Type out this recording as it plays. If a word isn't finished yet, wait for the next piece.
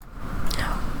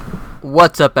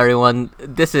What's up, everyone?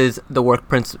 This is the Work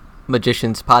Prince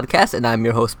Magicians podcast, and I'm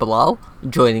your host, Bilal.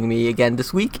 Joining me again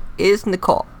this week is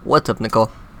Nicole. What's up,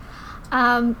 Nicole?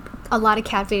 A lot of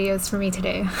cat videos for me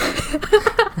today.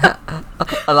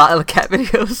 A lot of cat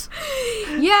videos?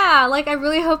 Yeah, I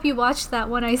really hope you watched that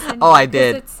one I sent you. Oh, I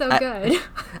did. It's so good.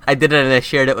 I did it and I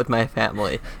shared it with my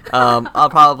family.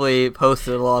 I'll probably post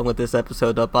it along with this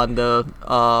episode up on the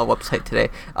website today.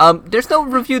 There's no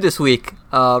review this week,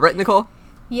 right, Nicole?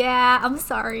 Yeah, I'm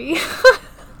sorry.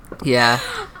 Yeah.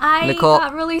 Nicole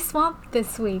got really swamped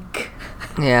this week.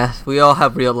 Yeah, we all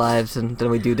have real lives, and then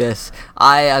we do this.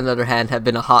 I, on the other hand, have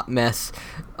been a hot mess.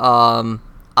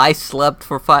 I slept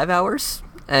for 5 hours,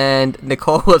 and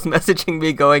Nicole was messaging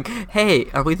me going, "Hey,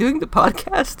 are we doing the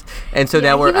podcast?" And so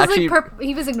now we're actually...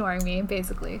 he was ignoring me,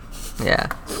 basically. Yeah.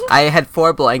 I had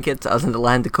 4 blankets. I was in the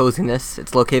land of coziness.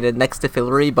 It's located next to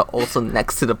Fillory, but also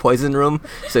next to the poison room.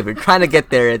 So if you're trying to get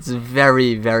there, it's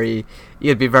very, very...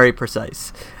 You'd be very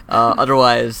precise.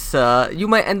 Otherwise, you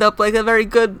might end up like a very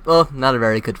good... Well, not a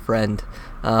very good friend.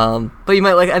 But you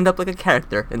might end up like a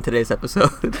character in today's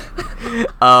episode.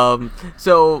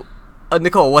 So,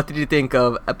 Nicole, what did you think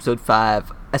of episode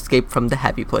 5, Escape from the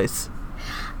Happy Place?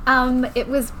 It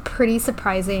was pretty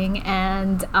surprising,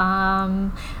 and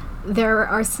there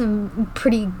are some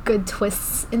pretty good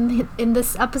twists in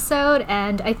this episode,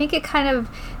 and I think it kind of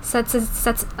sets us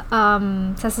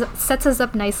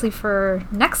up nicely for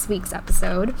next week's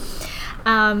episode,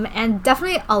 and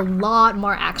definitely a lot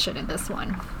more action in this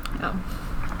one.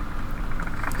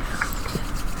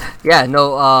 Yeah,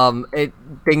 no,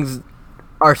 things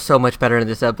are so much better in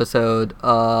this episode,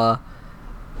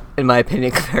 in my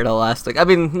opinion, compared to last week. I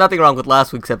mean, nothing wrong with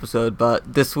last week's episode,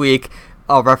 but this week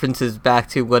references back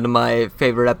to one of my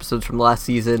favorite episodes from last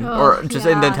season, or just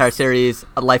in the entire series,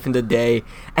 A Life in the Day,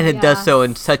 and it does so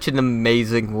in such an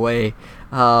amazing way.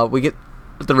 We get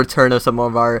the return of some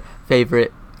of our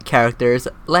favorite characters,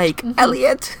 like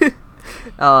Elliot.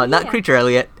 Not Creature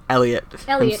Elliot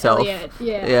himself. Elliot,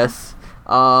 yeah. Yes.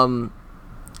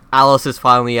 Alice is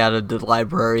finally out of the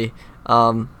library.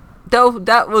 Though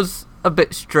that was a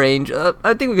bit strange.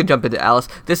 I think we can jump into Alice.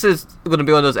 This is going to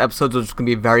be one of those episodes which is going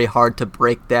to be very hard to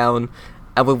break down,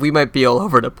 and we might be all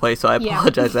over the place, so I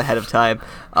apologize ahead of time.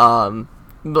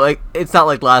 It's not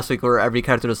like last week where every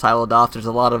character is siloed off. There's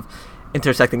a lot of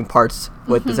intersecting parts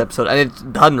with this episode, and it's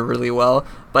done really well.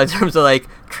 But in terms of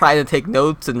trying to take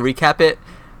notes and recap it,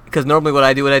 because normally what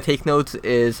I do when I take notes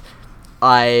is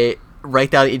I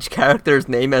write down each character's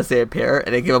name as they appear,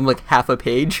 and I give them half a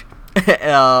page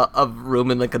of room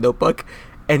in a notebook,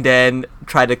 and then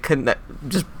try to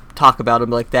just talk about them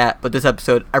like that. But this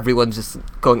episode, everyone's just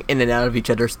going in and out of each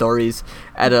other's stories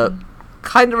at a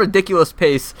kind of ridiculous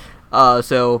pace.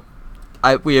 So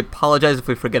we apologize if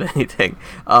we forget anything.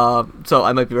 So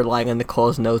I might be relying on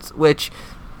Nicole's notes, which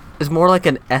is more like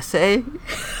an essay.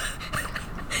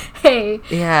 Hey,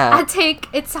 yeah.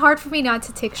 It's hard for me not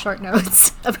to take short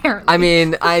notes, apparently. I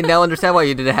mean, I now understand why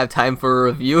you didn't have time for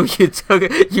a review.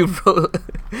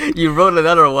 You wrote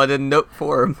another one in note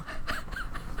form.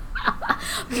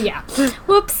 Yeah.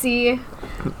 Whoopsie.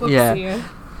 Yeah.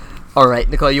 All right,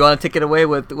 Nicole, you want to take it away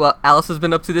with what Alice has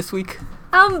been up to this week?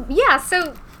 Yeah,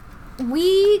 so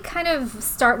we kind of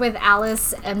start with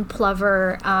Alice and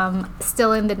Plover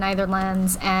still in the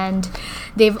Netherlands, and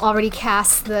they've already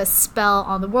cast the spell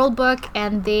on the world book,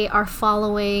 and they are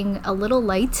following a little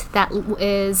light that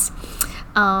is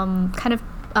kind of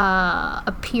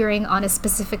appearing on a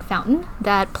specific fountain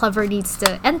that Plover needs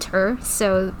to enter.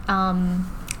 So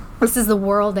this is the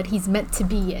world that he's meant to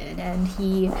be in, and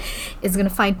he is going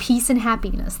to find peace and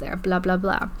happiness there, blah, blah,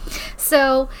 blah.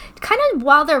 So kind of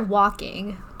while they're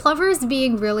walking, Plover is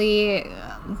being really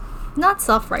not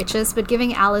self-righteous, but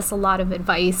giving Alice a lot of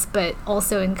advice, but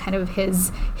also in kind of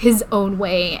his own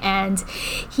way. And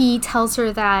he tells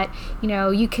her that,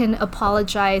 you can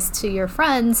apologize to your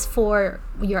friends for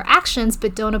your actions,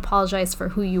 but don't apologize for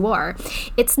who you are.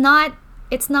 It's not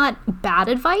bad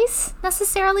advice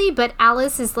necessarily, but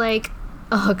Alice is like,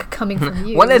 ugh, coming from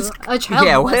you, a child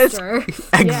molester.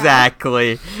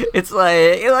 Exactly. Yeah. It's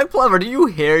like, Plover, do you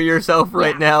hear yourself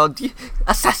right now? Do you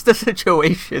assess the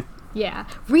situation? Yeah.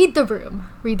 Read the room.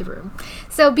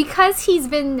 So because he's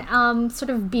been sort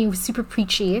of being super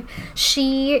preachy,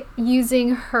 she,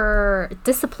 using her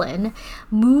discipline,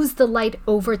 moves the light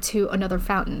over to another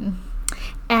fountain.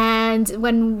 And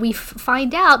when we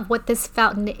find out what this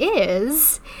fountain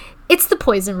is, it's the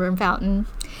poison room fountain,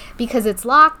 because it's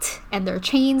locked and there are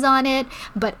chains on it,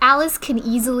 but Alice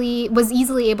was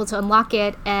easily able to unlock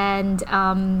it and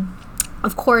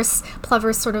of course,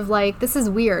 Plover's sort of like, this is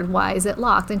weird. Why is it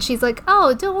locked? And she's like,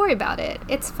 oh, don't worry about it.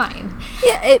 It's fine.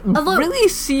 Yeah, it really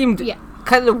seemed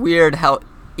kind of weird how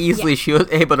easily she was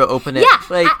able to open it. Yeah,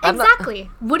 like, exactly.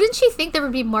 Wouldn't you think there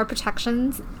would be more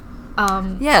protections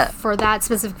for that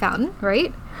specific fountain,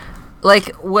 right?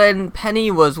 Like, when Penny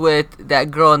was with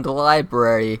that girl in the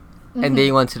library and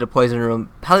they went to the poison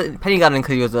room, Penny got in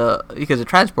because he was a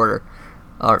transporter.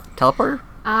 Or teleporter?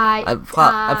 I'm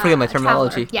forgetting my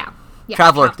terminology. Traveler. Yeah.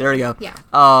 Traveler, there we go. Yeah.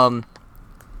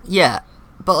 Yeah.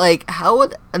 But, like, how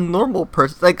would a normal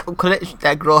person... Like, couldn't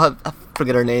that girl have... I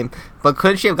forget her name. But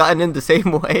couldn't she have gotten in the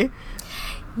same way?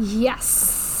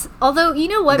 Yes. Although, you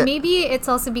know what? Maybe it's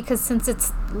also because since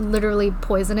it's literally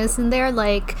poisonous in there,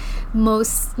 like,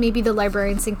 maybe the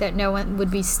librarians think that no one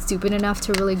would be stupid enough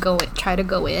to really try to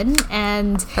go in.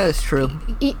 And... That is true.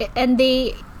 And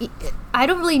I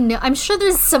don't really know. I'm sure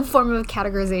there's some form of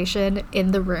categorization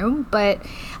in the room, but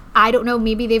I don't know.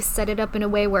 Maybe they've set it up in a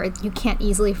way where you can't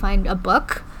easily find a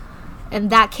book. In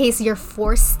that case, you're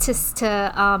forced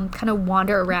to kind of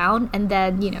wander around, and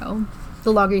then, you know,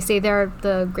 the longer you stay there,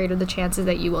 the greater the chances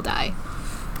that you will die.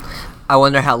 I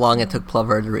wonder how long it took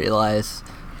Plover to realize.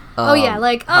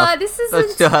 This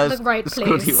isn't the right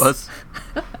place. He was.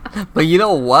 But you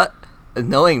know what?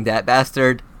 Knowing that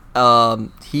bastard,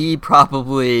 he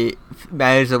probably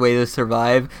managed a way to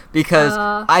survive because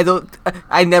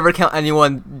I never count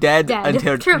anyone dead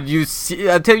until you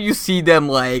see them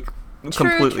like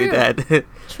completely dead.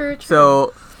 True.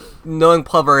 So knowing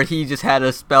Plover, he just had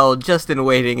a spell just in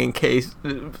waiting in case,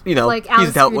 you know, like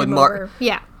he's dealt with Martin.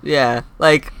 Yeah,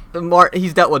 like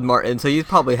he's dealt with Martin, so he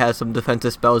probably has some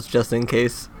defensive spells just in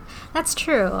case. That's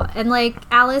true. And, like,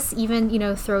 Alice even, you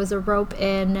know, throws a rope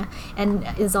in and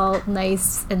is all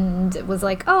nice and was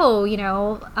like, oh, you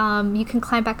know, you can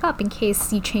climb back up in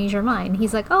case you change your mind.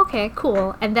 He's like, okay,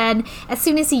 cool. And then as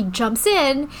soon as he jumps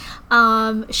in,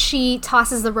 she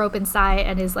tosses the rope inside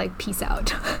and is like, peace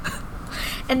out.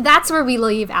 And that's where we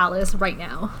leave Alice right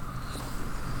now.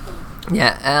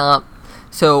 Yeah,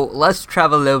 so let's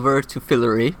travel over to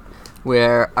Fillory,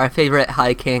 where our favorite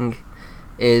High King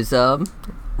is,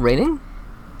 reigning?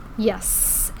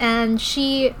 Yes, and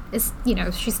she is, you know,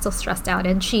 she's still stressed out,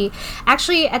 and she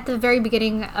actually, at the very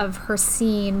beginning of her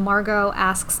scene, Margot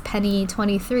asks Penny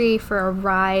 23 for a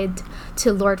ride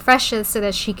to Lord Fresh's so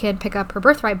that she can pick up her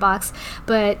birthright box,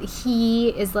 but he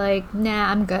is like,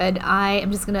 nah, I'm good, I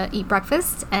am just gonna eat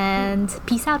breakfast and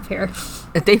peace out here.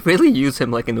 They really use him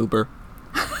like an Uber.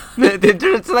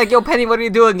 It's like, yo, Penny, what are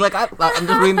you doing? Like, I'm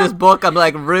just reading this book, I'm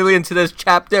like really into this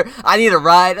chapter, I need a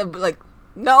ride. I'm like,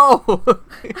 no.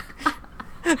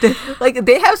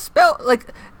 they have spell, like,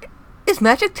 is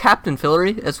magic tapped in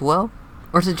Fillory as well,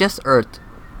 or is it just Earth?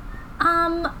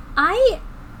 I'm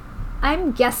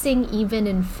guessing even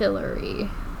in Fillory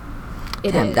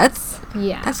it Damn, is.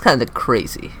 That's kind of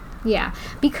crazy. Yeah,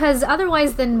 because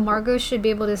otherwise then Margot should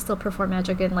be able to still perform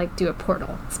magic and like do a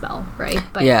portal spell, right?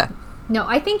 But yeah. No,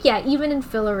 I think, even in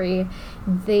Fillory,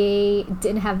 they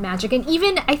didn't have magic. And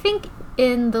even, I think,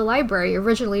 in the library,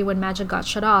 originally, when magic got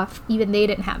shut off, even they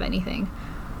didn't have anything.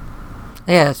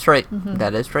 Yeah, that's right. Mm-hmm.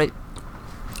 That is right.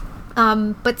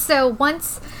 But so,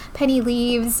 once Penny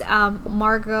leaves,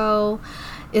 Margot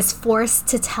is forced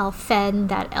to tell Fen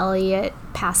that Elliot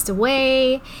passed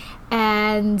away.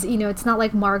 And, you know, it's not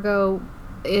like Margot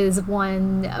is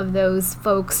one of those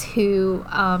folks who...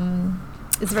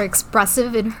 is very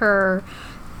expressive in her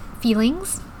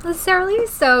feelings necessarily,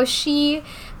 so she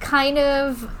kind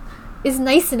of is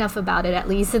nice enough about it at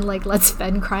least and like lets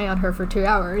Fen cry on her for 2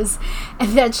 hours,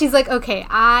 and then she's like, okay,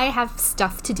 I have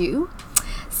stuff to do,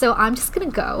 so I'm just gonna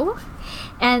go.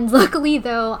 And luckily,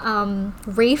 though,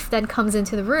 Rafe then comes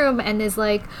into the room and is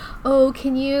like, oh,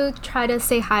 can you try to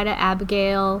say hi to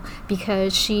Abigail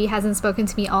because she hasn't spoken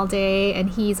to me all day,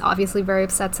 and he's obviously very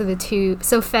upset.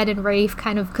 So Fen and Rafe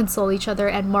kind of console each other,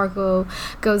 and Margot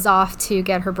goes off to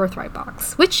get her birthright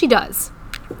box, which she does.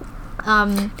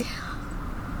 Oh,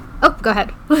 go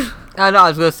ahead. No, I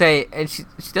was gonna say, and she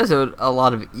does it with a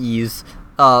lot of ease.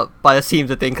 By the seems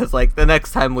of thing, because like the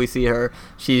next time we see her,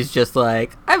 she's just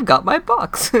like, I've got my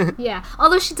box. Yeah,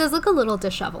 although she does look a little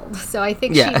disheveled, so I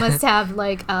think she must have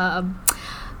like gone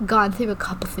through a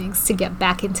couple things to get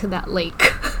back into that lake.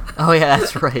 Oh yeah,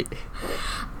 that's right.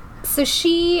 So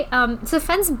so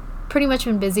Fen's pretty much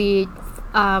been busy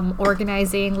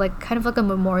organizing like kind of like a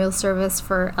memorial service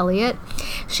for Elliot.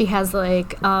 She has I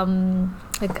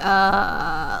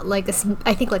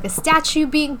think like a statue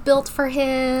being built for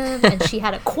him, and she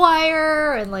had a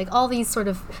choir and like all these sort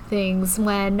of things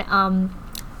when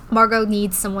Margot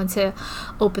needs someone to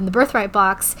open the birthright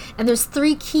box, and there's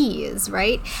 3 keys,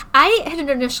 right? I had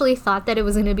initially thought that it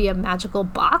was going to be a magical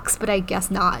box, but I guess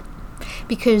not,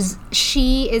 because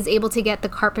she is able to get the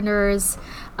carpenters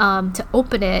to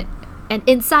open it, and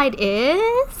inside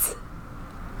is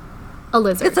a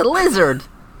lizard. It's a lizard,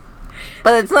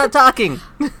 but it's not talking.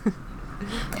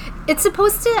 It's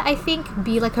supposed to, I think,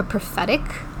 be like a prophetic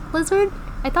lizard.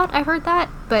 I thought I heard that,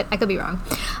 but I could be wrong.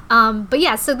 But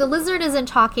yeah, so the lizard isn't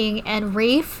talking, and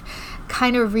Rafe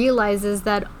kind of realizes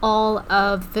that all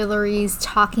of Villery's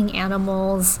talking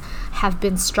animals have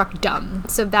been struck dumb.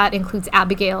 So that includes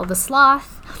Abigail the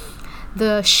sloth,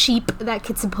 the sheep that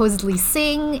could supposedly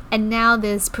sing, and now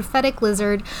this prophetic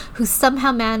lizard who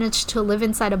somehow managed to live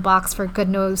inside a box for good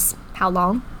knows how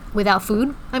long without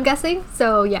food, I'm guessing.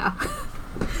 So yeah.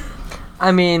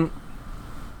 I mean,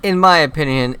 in my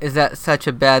opinion, is that such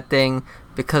a bad thing?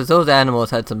 Because those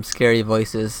animals had some scary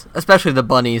voices, especially the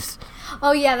bunnies.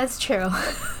 Oh yeah, that's true.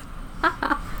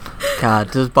 God,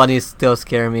 those bunnies still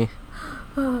scare me.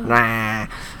 Nah.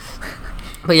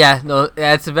 But yeah, no,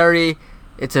 it's a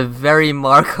very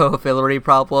Margot Villery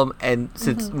problem, and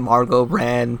since Margot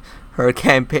ran her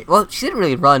campaign, well, she didn't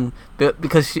really run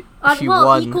because she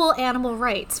won. Equal animal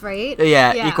rights, right?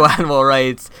 Yeah, equal animal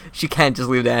rights. She can't just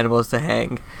leave the animals to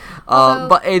hang.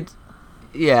 But it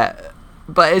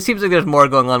seems like there's more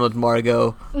going on with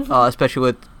Margot, especially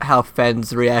with how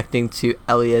Fenn's reacting to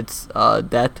Elliot's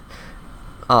death.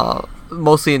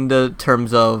 Mostly in the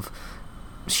terms of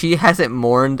she hasn't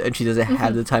mourned and she doesn't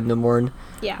have the time to mourn.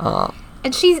 Yeah.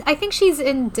 And I think she's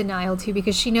in denial too,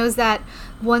 because she knows that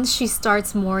once she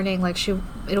starts mourning, like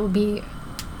it'll be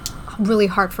really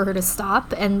hard for her to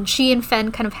stop. And she and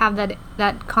Fenn kind of have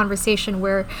that conversation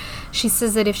where she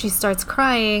says that if she starts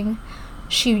crying,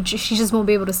 she just won't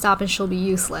be able to stop and she'll be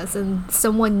useless, and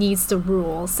someone needs to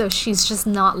rule. So she's just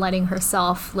not letting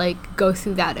herself like go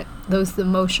through those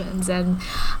emotions, and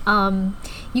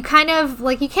you kind of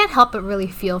like, you can't help but really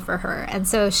feel for her. And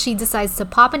so she decides to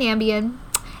pop an Ambien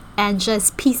and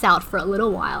just peace out for a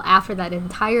little while after that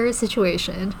entire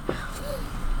situation.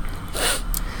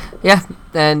 Yeah,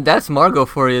 and that's Margot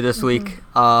for you this week.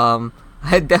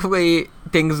 I definitely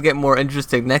things get more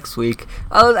interesting next week.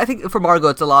 I think for Margot,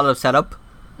 it's a lot of setup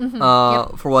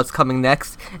for what's coming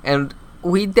next, and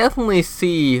we definitely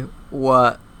see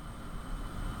what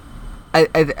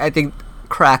I think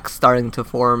cracks starting to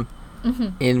form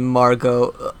in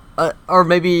Margot, or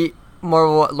maybe more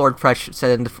of what Lord Fresh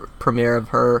said in the premiere of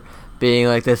her being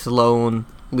like this lone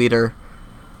leader.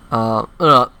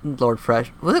 No, Lord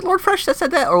Fresh. Was it Lord Fresh that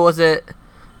said that, or was it?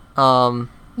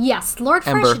 Yes, Lord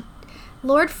Ember? Fresh.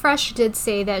 Lord Fresh did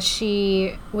say that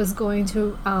she was going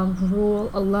to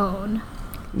rule alone.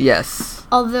 Yes.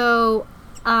 Although,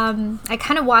 I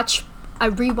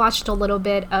rewatched a little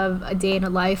bit of A Day in a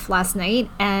Life last night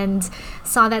and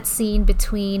saw that scene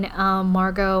between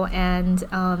Margot and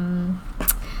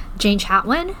Jane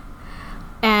Chatwin.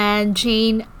 And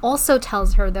Jane also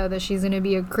tells her, though, that she's going to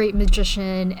be a great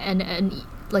magician and an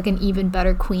even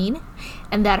better queen,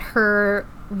 and that her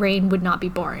reign would not be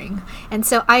boring. And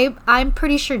so I'm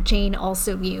pretty sure Jane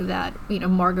also knew that,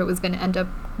 Margot was going to end up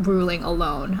ruling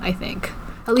alone, I think.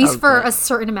 At least for a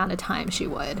certain amount of time she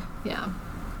would. Yeah.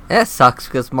 That sucks,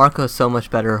 because Marco's so much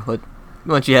better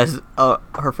when she has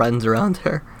her friends around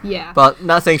her. Yeah. But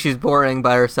not saying she's boring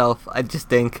by herself. I just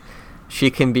think she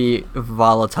can be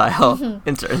volatile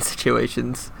in certain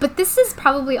situations. But this is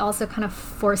probably also kind of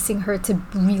forcing her to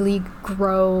really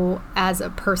grow as a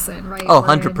person, right? Oh,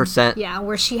 100%. Yeah,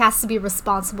 where she has to be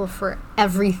responsible for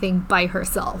everything by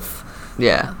herself.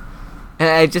 Yeah. And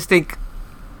I just think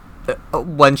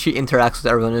when she interacts with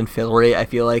everyone in Fillory, I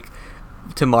feel like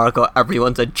to Margot,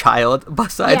 everyone's a child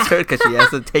besides her, because she has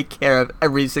to take care of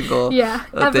every single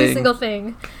single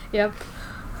thing. Yep.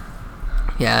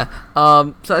 Yeah.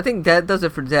 So I think that does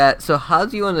it for that. So how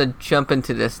do you want to jump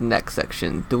into this next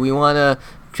section? Do we want to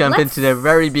jump into the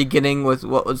very beginning with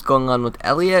what was going on with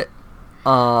Elliot?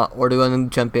 Or do we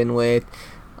want to jump in with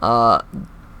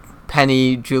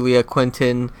Penny, Julia,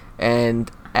 Quentin,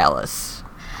 and Alice?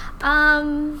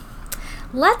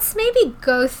 Let's maybe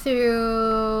go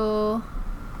through...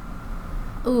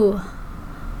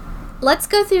 Let's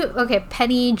go through,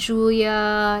 Penny,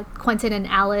 Julia, Quentin, and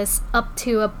Alice up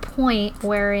to a point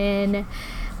wherein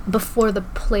before the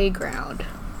playground.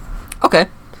 Okay.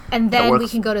 And then we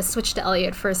can switch to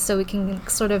Elliot first, so we can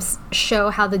sort of show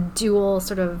how the dual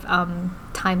sort of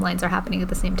timelines are happening at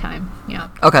the same time. Yeah.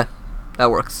 Okay.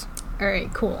 That works. All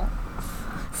right, cool.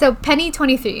 So Penny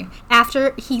 23,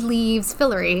 after he leaves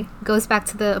Fillory, goes back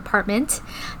to the apartment,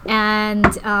 and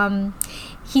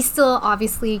he's still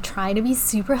obviously trying to be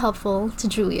super helpful to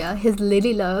Julia, his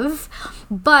lady love.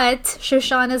 But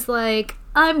Shoshana's like,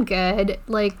 I'm good.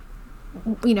 Like,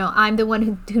 you know, I'm the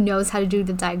one who knows how to do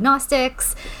the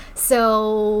diagnostics.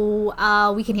 So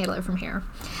we can handle it from here.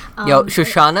 Yo,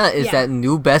 Shoshana is that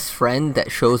new best friend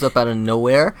that shows up out of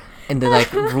nowhere and then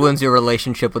like ruins your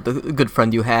relationship with the good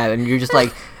friend you have, and you're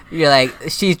like,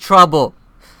 she's trouble.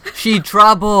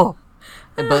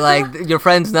 But like your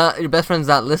best friend's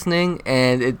not listening,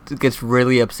 and it gets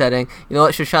really upsetting. You know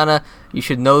what, Shoshana? You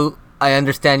should know. I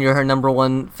understand you're her number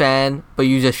one fan, but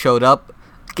you just showed up.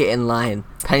 Get in line.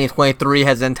 Penny 23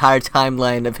 has the entire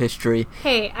timeline of history.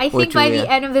 Hey, I think by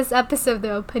the end of this episode,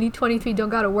 though, Penny 23 don't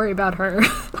gotta worry about her.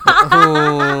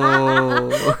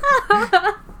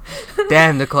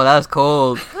 Damn, Nicole, that was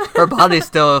cold. Her body's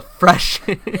still fresh.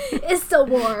 It's still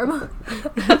warm.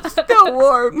 Still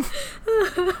warm.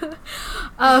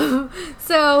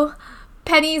 So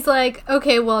Penny's like,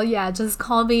 okay, well, yeah, just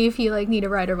call me if you like need a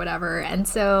ride or whatever. And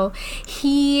so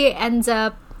he ends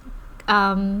up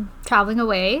traveling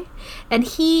away, and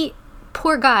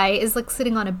poor guy is like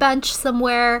sitting on a bench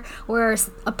somewhere where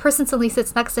a person suddenly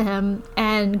sits next to him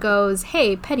and goes,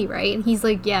 hey, Penny, right? And he's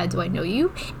like, yeah, do I know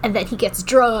you? And then he gets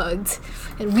drugged,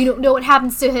 and we don't know what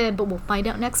happens to him, but we'll find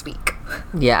out next week.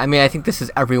 Yeah, I mean, I think this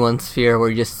is everyone's fear, where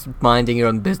you're just minding your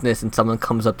own business and someone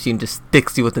comes up to you and just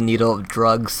sticks you with a needle of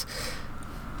drugs.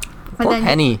 Poor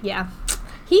Penny. Yeah.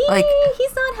 He's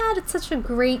not had such a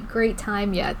great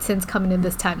time yet since coming in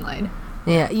this timeline.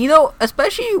 Yeah, you know,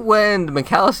 especially when the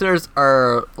McAllisters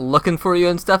are looking for you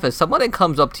and stuff, if someone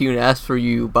comes up to you and asks for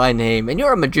you by name, and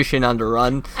you're a magician on the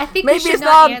run, I think maybe we should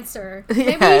not answer.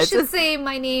 Maybe we should say,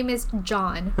 my name is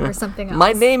John, or something else.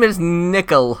 My name is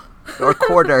Nickel, or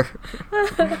quarter.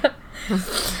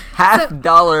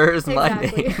 $50 is my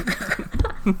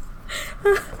name.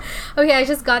 Okay, I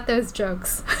just got those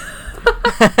jokes.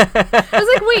 I was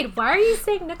like, wait, why are you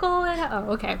saying nickel?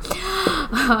 Okay.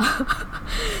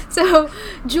 So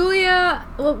Julia,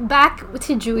 back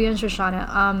to Julia and Shoshana.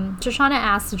 Shoshana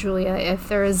asked Julia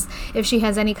if she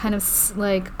has any kind of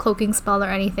like cloaking spell or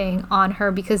anything on her,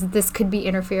 because this could be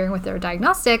interfering with their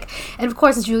diagnostic. And of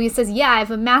course, Julia says, yeah, I have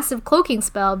a massive cloaking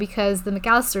spell because the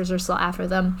McAllisters are still after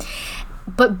them.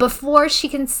 But before she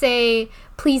can say,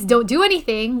 please don't do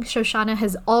anything, Shoshana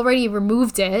has already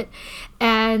removed it.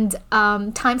 And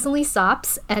time suddenly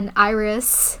stops, and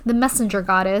Iris, the messenger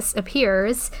goddess,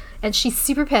 appears. And she's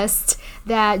super pissed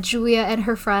that Julia and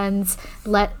her friends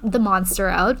let the monster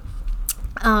out.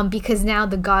 Because now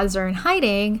the gods are in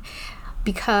hiding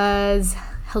because,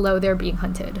 hello, they're being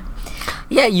hunted.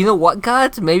 Yeah, you know what,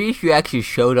 gods? Maybe if you actually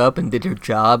showed up and did your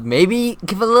job, maybe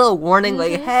give a little warning,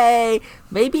 like, hey,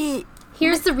 maybe...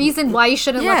 Here's the reason why you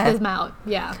shouldn't let them out.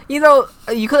 Yeah. You know,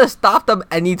 you could have stopped them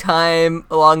anytime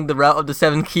along the route of the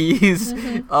Seven Keys.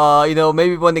 Mm-hmm. You know,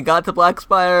 maybe when they got to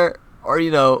Blackspire, or, you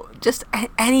know, just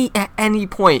at any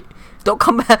point. Don't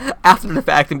come back after the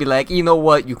fact and be like, you know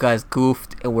what, you guys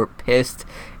goofed and we're pissed.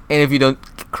 And if you don't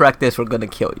correct this, we're going to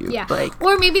kill you. Yeah. Like,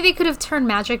 or maybe they could have turned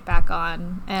magic back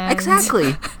on. And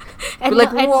exactly. and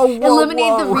like, whoa,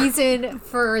 eliminate the reason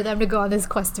for them to go on this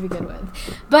quest to begin with.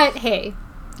 But hey,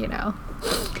 you know.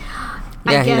 Yeah,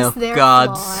 I guess they're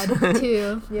gods. flawed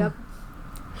too. Yep.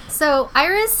 So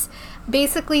Iris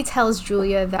basically tells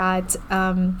Julia that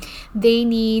they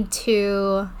need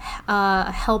to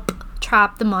help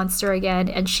trap the monster again,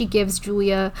 and she gives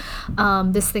Julia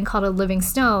this thing called a living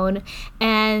stone,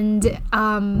 and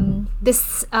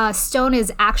this stone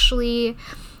is actually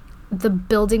the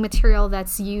building material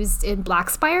that's used in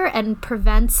Blackspire and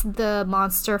prevents the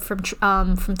monster from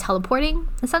teleporting,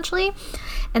 essentially.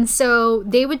 And so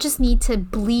they would just need to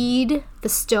bleed the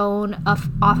stone off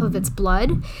of its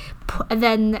blood, and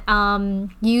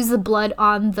then use the blood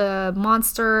on the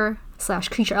monster /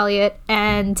 creature Elliot,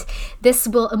 and this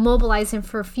will immobilize him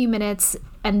for a few minutes,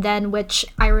 and then which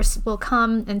Iris will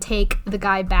come and take the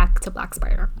guy back to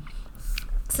Blackspire.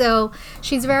 So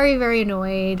she's very, very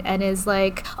annoyed and is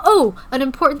like, oh, an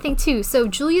important thing too. So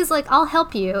Julia's like, I'll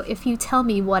help you if you tell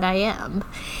me what I am.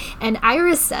 And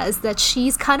Iris says that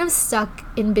she's kind of stuck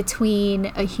in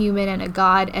between a human and a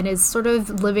god and is sort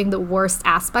of living the worst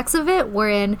aspects of it,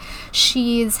 wherein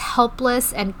she's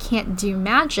helpless and can't do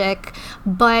magic,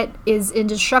 but is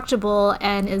indestructible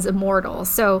and is immortal.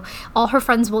 So all her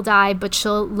friends will die, but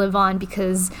she'll live on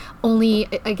because only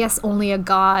a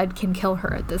god can kill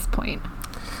her at this point.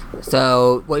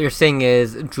 So what you're saying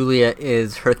is Julia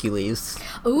is Hercules.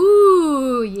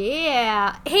 Ooh,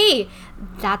 yeah. Hey,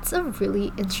 that's a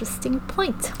really interesting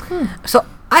point. So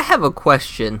I have a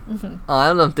question. I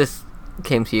don't know if this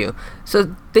came to you.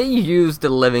 So they used the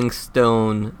living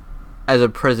stone as a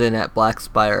prison at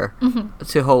Blackspire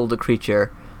to hold a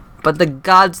creature, but the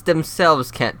gods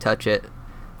themselves can't touch it.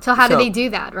 So how did they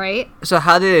do that, right? So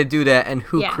how did they do that, and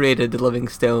who created the living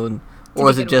stone? Or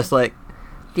was it just like,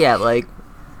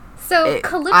 So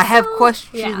Calypso... I have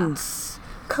questions.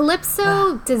 Yeah.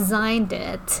 Calypso designed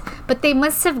it, but they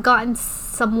must have gotten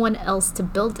someone else to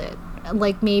build it.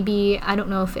 Like maybe, I don't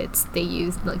know if they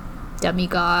used like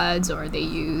demigods or they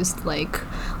used like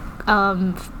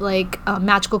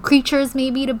magical creatures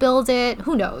maybe to build it.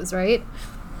 Who knows, right?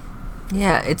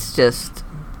 Yeah, it's just...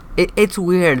 It's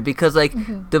weird because, like,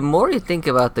 the more you think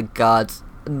about the gods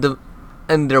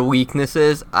and their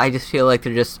weaknesses, I just feel like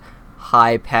they're just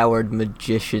high-powered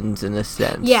magicians in a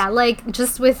sense. Yeah, like,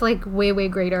 just with, like, way, way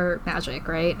greater magic,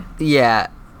 right? Yeah.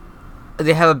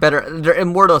 They have they're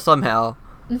immortal somehow,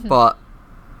 but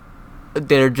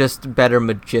they're just better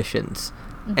magicians.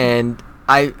 And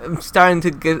I'm starting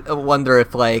to wonder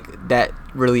if, like, that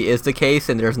really is the case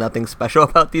and there's nothing special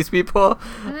about these people.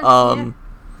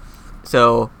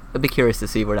 So... I'd be curious to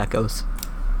see where that goes.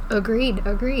 Agreed.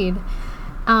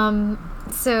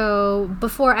 So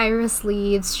before Iris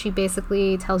leaves, she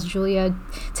basically tells Julia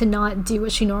to not do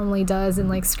what she normally does and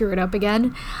like screw it up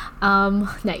again.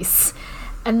 Nice.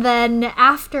 And then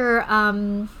after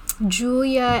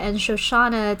Julia and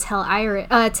Shoshana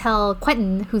tell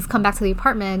Quentin, who's come back to the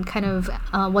apartment, kind of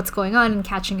what's going on and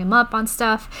catching him up on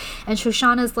stuff, and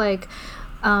Shoshana's like,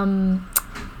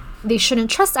 they shouldn't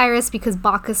trust Iris because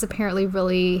Bacchus apparently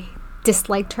really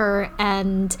disliked her,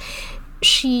 and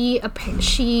she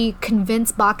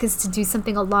convinced Bacchus to do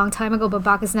something a long time ago, but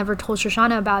Bacchus never told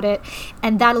Shoshana about it,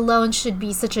 and that alone should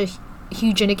be such a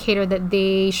huge indicator that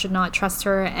they should not trust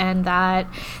her and that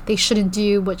they shouldn't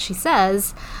do what she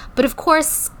says. But of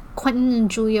course, Quentin and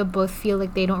Julia both feel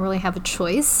like they don't really have a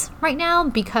choice right now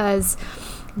because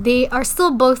they are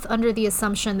still both under the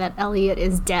assumption that Elliot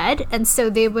is dead, and so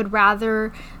they would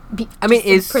rather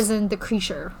imprison the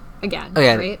creature again,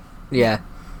 right? Yeah.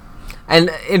 And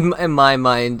in my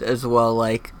mind as well,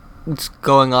 like, just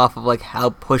going off of, like,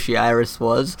 how pushy Iris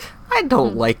was, I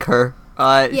don't like her.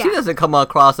 She doesn't come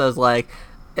across as, like...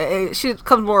 She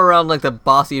comes more around like the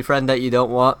bossy friend that you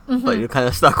don't want, but you're kind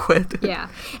of stuck with. Yeah.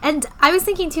 And I was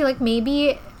thinking, too, like,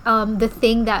 maybe... the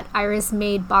thing that Iris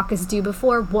made Bacchus do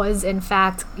before was, in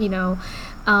fact,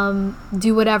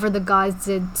 do whatever the gods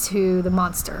did to the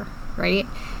monster, right?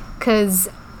 Because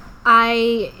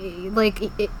he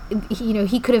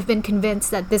could have been convinced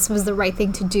that this was the right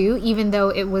thing to do, even though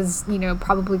it was,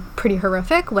 probably pretty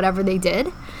horrific, whatever they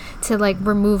did, to, like,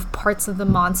 remove parts of the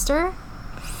monster.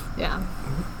 Yeah.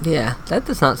 Yeah, that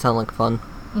does not sound like fun.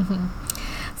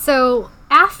 So,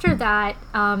 after that,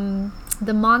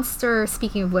 the monster,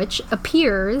 speaking of which,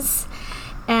 appears,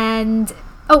 and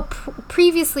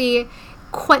previously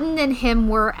Quentin and him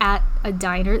were at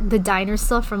the diner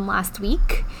still from last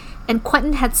week, and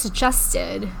Quentin had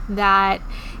suggested that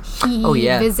he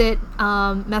visit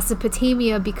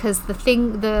Mesopotamia because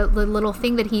the little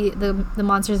thing that the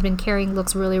monster's been carrying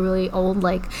looks really, really old,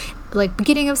 like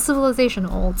beginning of civilization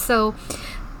old. So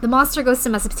the monster goes to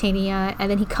Mesopotamia, and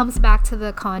then he comes back to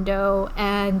the condo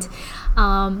and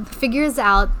figures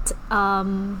out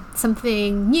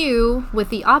something new with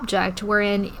the object,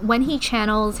 wherein when he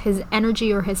channels his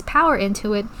energy or his power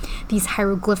into it, these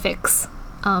hieroglyphics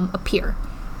appear.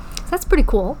 So that's pretty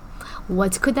cool.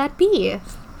 What could that be?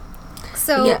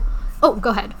 So, go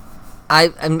ahead.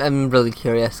 I'm really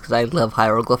curious because I love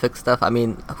hieroglyphic stuff. I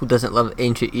mean, who doesn't love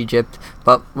ancient Egypt?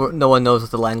 But no one knows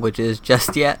what the language is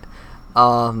just yet.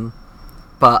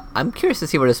 But I'm curious to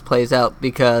see where this plays out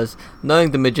because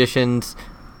knowing the magicians,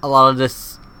 a lot of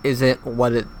this isn't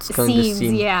what it's going to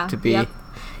seem to be. Yep.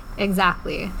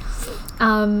 Exactly.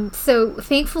 So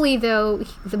thankfully, though,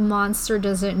 the monster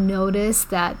doesn't notice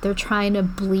that they're trying to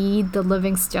bleed the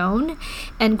living stone,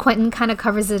 and Quentin kind of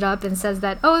covers it up and says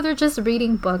that, they're just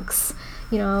reading books,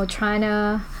 trying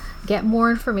to get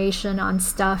more information on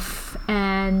stuff,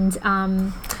 and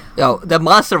the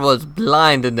monster was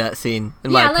blind in that scene,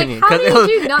 in my opinion. How did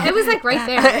you know? It was like right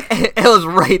there. It was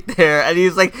right there, and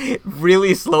he's like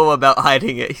really slow about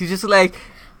hiding it. He's just like,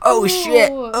 "Oh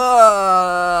shit,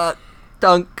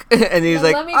 dunk," and he's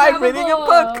like, "I'm reading a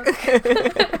book."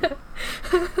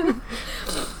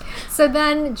 So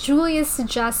then Julia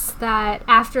suggests that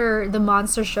after the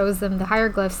monster shows them the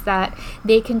hieroglyphs, that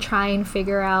they can try and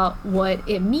figure out what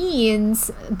it means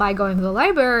by going to the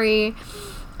library.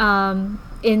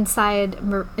 Inside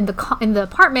in the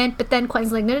apartment, but then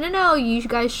Quentin's like, no, you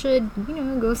guys should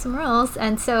go somewhere else,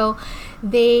 and so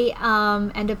they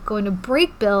end up going to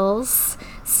Brakebills,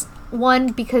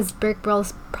 one, because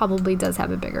Brakebills probably does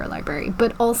have a bigger library,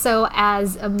 but also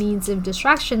as a means of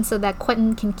distraction so that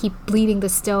Quentin can keep bleeding the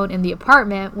stone in the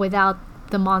apartment without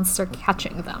the monster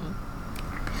catching them.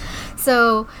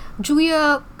 So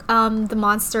Julia, the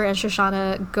monster, and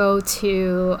Shoshana go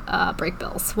to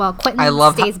Brakebills while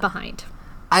Quentin stays behind.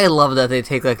 I love that they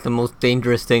take like the most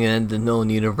dangerous thing in the known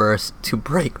universe to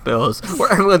Brakebills,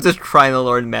 where everyone's just trying to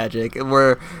learn magic, and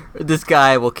where this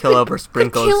guy will kill over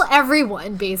sprinkles. Kill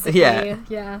everyone, basically.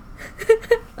 Yeah.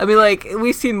 I mean, like,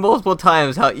 we've seen multiple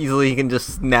times how easily he can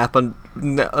just snap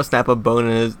a bone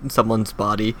in someone's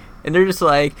body, and they're just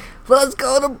like, let's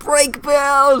go to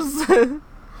Brakebills!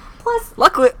 Plus,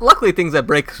 luckily things at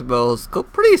Brakebills go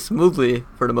pretty smoothly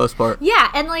for the most part. Yeah,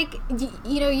 and like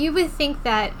you would think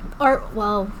that, or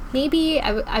well, maybe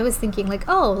I was thinking like,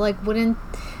 oh, like wouldn't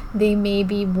they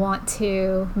maybe want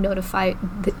to notify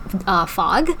the,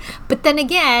 Fogg? But then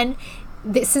again,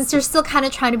 since they're still kind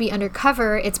of trying to be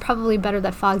undercover, it's probably better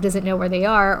that Fogg doesn't know where they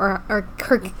are,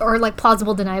 or like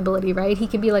plausible deniability, right? He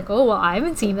could be like, oh well, I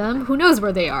haven't seen them. Who knows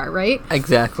where they are, right?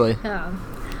 Exactly. Yeah.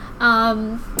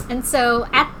 And so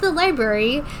at the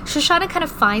library, Shoshana kind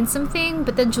of finds something,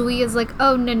 but then Julia's like,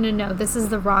 oh, no, this is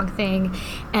the wrong thing.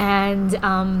 And,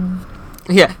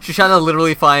 yeah, Shoshana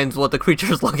literally finds what the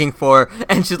creature's looking for,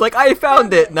 and she's like, I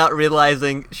found it, not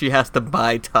realizing she has to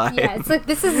buy time. Yeah, it's like,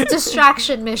 this is a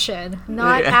distraction mission,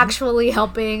 not actually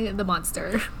helping the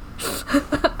monster.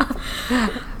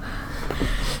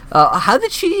 How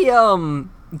did she,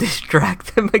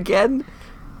 distract him again?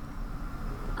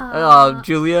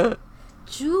 Julia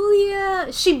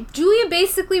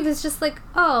basically was just like,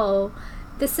 oh,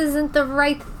 this isn't the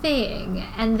right thing,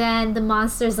 and then the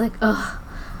monster's like, ugh,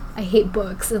 I hate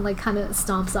books, and like kind of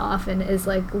stomps off and is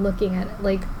like looking at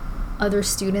like other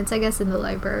students, I guess, in the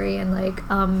library, and like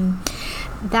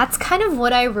that's kind of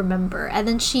what I remember. And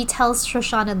then she tells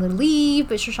Shoshana to leave,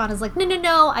 but Shoshana's like,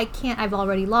 no, I can't, I've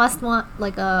already lost one,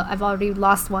 like I've already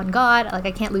lost one god, like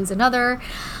I can't lose another.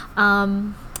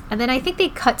 And then I think they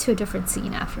cut to a different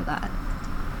scene after that.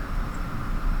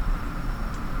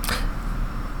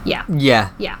 Yeah.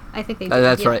 Yeah, I think they did.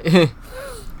 That's right.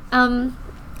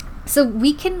 So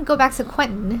we can go back to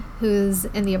Quentin, who's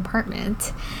in the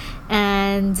apartment,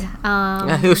 and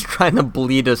he was trying to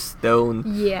bleed a stone.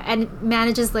 Yeah, and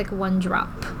manages like one drop.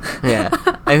 Yeah,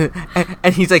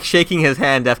 and he's like shaking his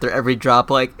hand after every drop,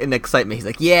 like in excitement. He's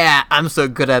like, "Yeah, I'm so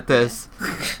good at this."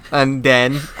 And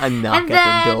then a knock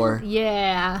at the door.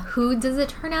 Yeah, who does it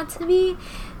turn out to be?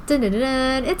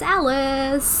 Dun-dun-dun-dun, it's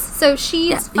Alice. So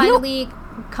she's finally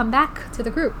come back to the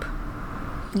group.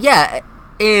 Yeah,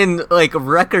 in like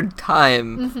record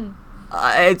time. Mm-hmm.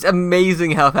 It's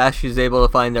amazing how fast she's able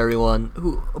to find everyone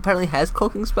who apparently has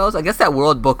cloaking spells. I guess that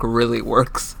world book really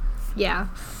works. Yeah.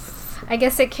 I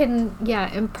guess it can,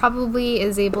 and probably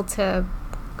is able to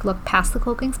look past the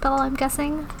cloaking spell, I'm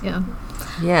guessing. Yeah.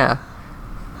 Yeah.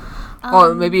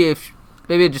 Or maybe it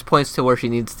just points to where she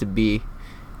needs to be.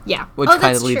 Yeah. Which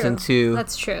kind of leads into...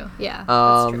 That's true, yeah.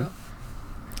 That's true.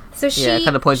 So it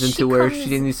kind of points into where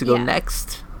she needs to go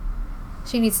next.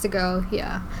 She needs to go,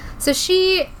 yeah. So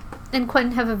she and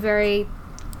Quentin have a very,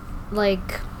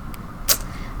 like,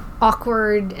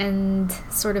 awkward and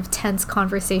sort of tense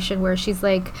conversation where she's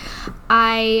like,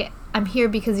 I'm here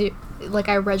because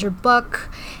I read your book,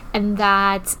 and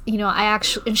that,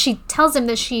 and she tells him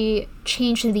that she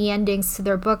changed the endings to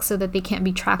their book so that they can't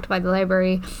be tracked by the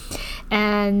library.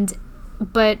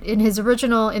 But in the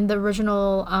original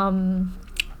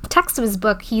text of his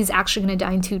book, he's actually going to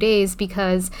die in 2 days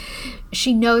because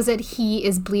she knows that he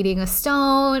is bleeding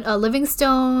a living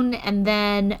stone, and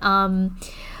then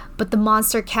but the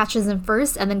monster catches him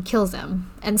first and then kills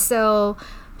him. And so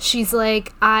she's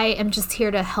like, I am just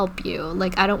here to help you,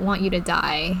 like I don't want you to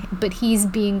die. But he's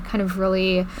being kind of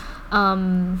really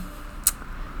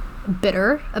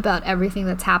bitter about everything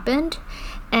that's happened.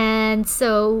 And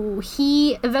so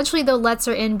he eventually, though, lets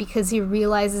her in because he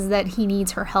realizes that he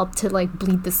needs her help to, like,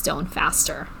 bleed the stone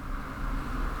faster.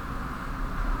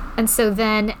 And so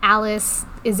then Alice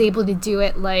is able to do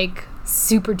it, like,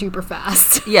 super duper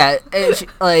fast. Yeah,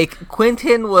 like,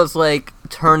 Quentin was, like,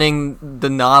 turning the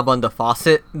knob on the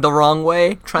faucet the wrong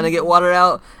way, trying to get water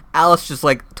out. Alice just,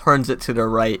 like, turns it to the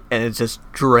right, and it just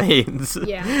drains.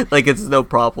 Yeah. Like, it's no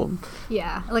problem.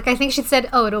 Yeah. Like, I think she said,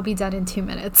 oh, it'll be done in 2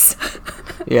 minutes.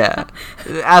 Yeah.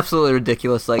 Absolutely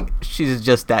ridiculous. Like, she's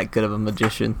just that good of a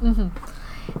magician. Mm-hmm.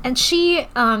 And she,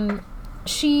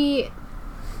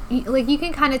 like, you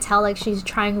can kind of tell, like, she's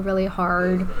trying really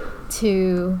hard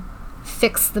to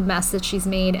fix the mess that she's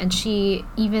made, and she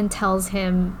even tells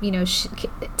him,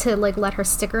 to, like, let her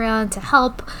stick around to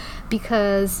help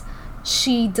because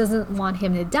she doesn't want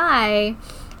him to die.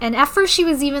 And at first she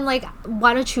was even like,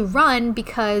 why don't you run,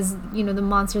 because the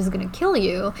monster's gonna kill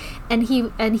you. And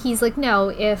he's like, no,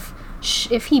 if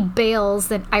he bails,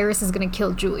 then Iris is gonna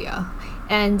kill Julia.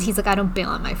 And he's like, I don't bail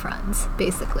on my friends,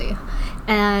 basically.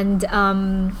 And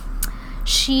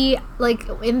she, like,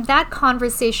 in that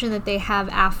conversation that they have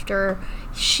after,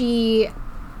 she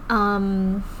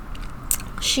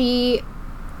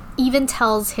even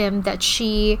tells him that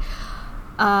she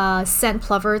sent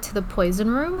Plover to the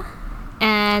poison room,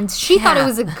 and she thought it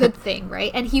was a good thing, right?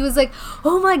 And he was like,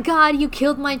 "Oh my God, you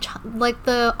killed my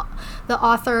the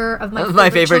author of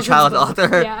my favorite child book."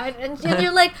 author. Yeah, and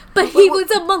you're like, but he was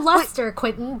a molester,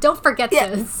 Quentin. Don't forget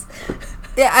this.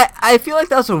 Yeah, I feel like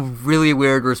that was a really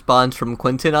weird response from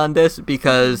Quentin on this,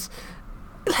 because,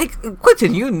 like,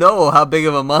 Quentin, you know how big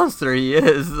of a monster he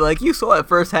is. Like, you saw it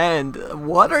firsthand.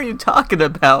 What are you talking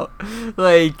about?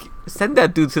 Like, send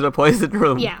that dude to the poison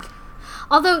room. Yeah.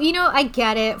 Although, I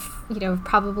get it,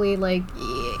 probably, like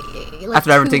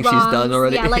after everything she's done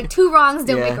already. Yeah, like, 2 wrongs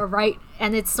don't make a right.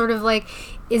 And it's sort of like,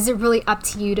 is it really up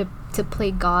to you to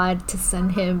play God, to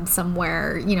send him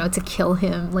somewhere, to kill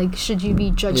him? Like, should you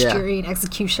be judge, jury, and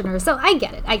executioner? So I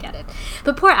get it.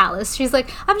 But poor Alice, she's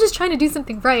like, I'm just trying to do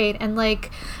something right. And,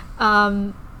 like,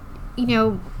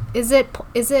 is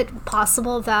it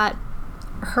possible that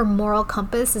her moral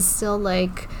compass is still,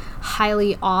 like,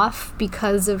 highly off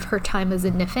because of her time as a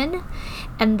Niffin,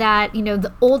 and that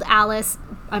the old Alice,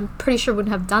 I'm pretty sure,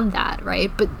 wouldn't have done that,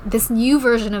 right? But this new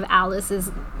version of Alice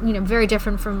is very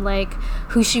different from, like,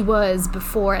 who she was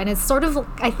before, and it's sort of,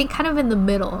 I think, kind of in the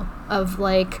middle of,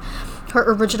 like,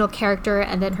 her original character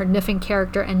and then her Niffin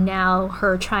character, and now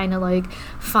her trying to, like,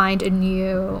 find a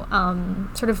new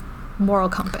sort of moral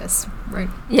compass, right?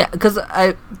 Yeah, because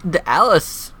the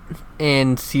Alice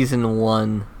in season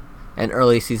 1 and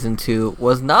early season 2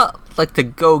 was not like the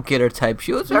go-getter type.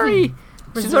 She was very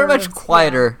she's very much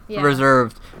quieter,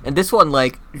 reserved. And this one,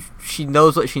 like, she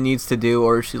knows what she needs to do,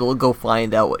 or she'll go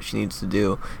find out what she needs to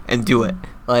do and do it.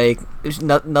 Like,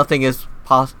 nothing is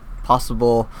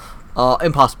impossible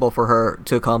for her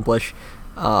to accomplish,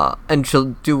 and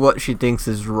she'll do what she thinks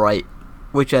is right,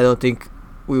 which I don't think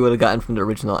we would have gotten from the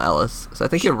original Alice. So I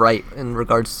think you're right in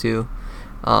regards to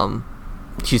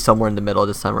she's somewhere in the middle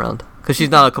this time around, because she's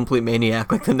not a complete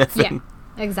maniac like the Niffin.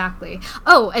 Yeah, exactly.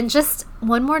 Oh, and just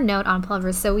one more note on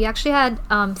Plover. So we actually had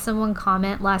someone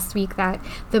comment last week that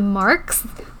the marks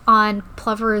on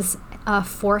Plover's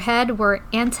forehead were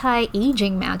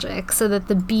anti-aging magic, so that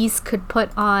the beast could put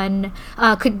on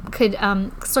could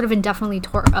sort of indefinitely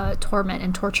torment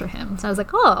and torture him. So I was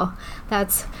like, oh,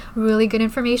 that's really good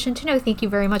information to know. Thank you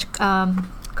very much,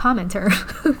 commenter.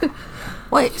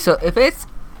 Wait, so if it's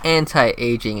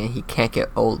anti-aging and he can't get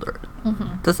older,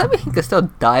 does that mean he can still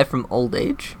die from old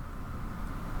age?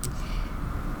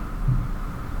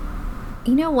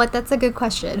 You know what? That's a good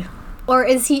question. Or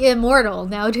is he immortal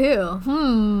now too?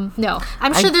 No.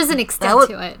 I'm sure there's an extent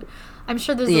to it. I'm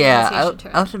sure there's a limitation to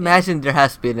it. I would imagine there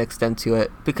has to be an extent to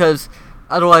it, because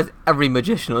otherwise every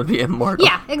magician would be immortal.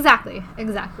 Yeah, exactly.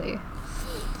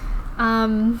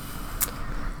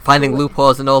 Finding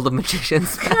loopholes in all the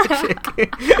magicians' magic.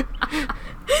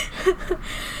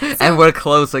 And we're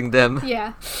closing them.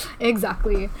 Yeah,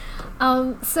 exactly.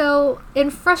 So in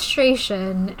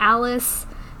frustration, Alice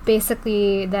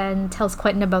basically then tells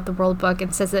Quentin about the world book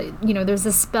and says that there's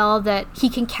a spell that he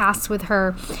can cast with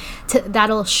her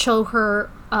that'll show her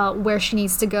where she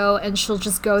needs to go, and she'll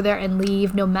just go there and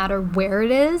leave no matter where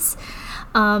it is.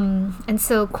 And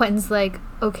so Quentin's like,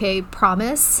 okay,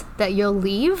 promise that you'll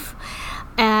leave.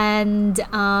 And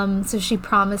so she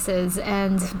promises,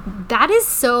 and that is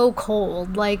so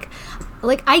cold. Like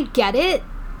I get it.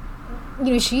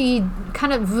 She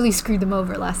kind of really screwed them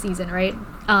over last season, right?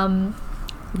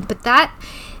 But that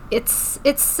it's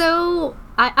so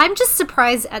I'm just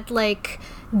surprised at, like,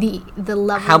 the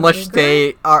level how of much anger.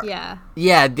 they are.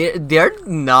 Yeah, they're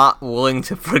not willing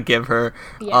to forgive her.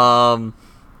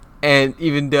 And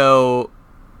even though.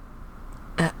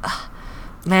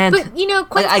 Man, but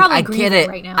Quentin's probably grieving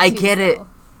right now. I get it.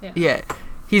 Yeah,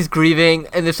 he's grieving,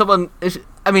 and if someone, it's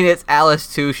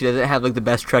Alice too. She doesn't have, like, the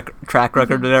best track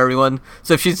record with everyone.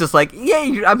 So if she's just like,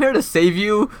 "Yay, I'm here to save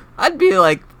you," I'd be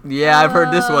like, "Yeah, I've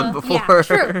heard this one before." Yeah,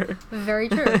 true. Very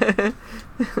true.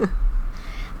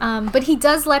 But he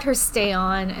does let her stay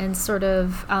on and sort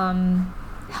of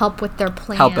help with their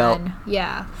plan. Help out.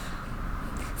 Yeah.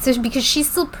 So because she's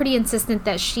still pretty insistent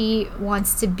that she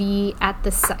wants to be at the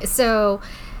site. So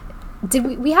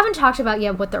we haven't talked about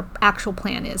yet what their actual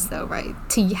plan is, though, right?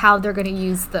 To how they're going to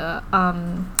use the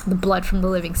blood from the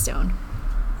living stone.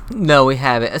 No, we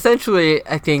haven't. Essentially,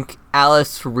 I think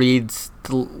Alice reads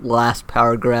the last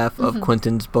paragraph of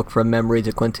Quentin's book from Memory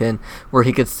to Quentin, where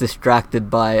he gets distracted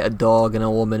by a dog and a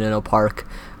woman in a park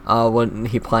when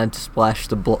he planned to splash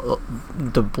the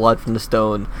blood from the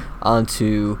stone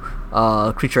onto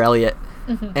Creature Elliot.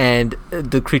 And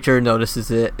the creature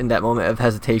notices it in that moment of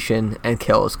hesitation and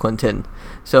kills Quentin.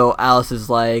 So Alice is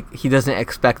like, he doesn't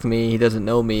expect me, he doesn't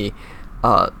know me,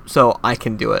 so I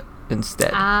can do it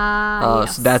instead.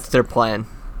 Yes. So that's their plan.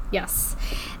 Yes.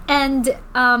 And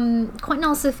Quentin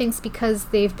also thinks because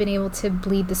they've been able to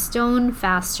bleed the stone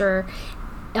faster,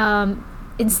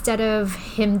 instead of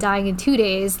him dying in 2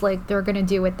 days, like they're going to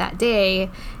do it that day.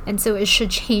 And so it should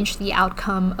change the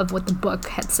outcome of what the book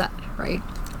had said, right?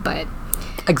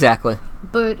 Exactly.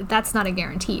 But that's not a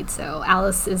guaranteed. So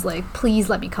Alice is like, please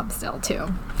let me come still too.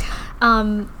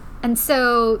 And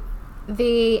so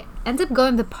they end up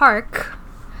going to the park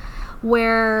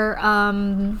where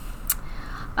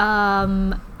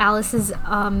Alice is,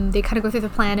 they kind of go through the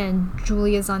plan and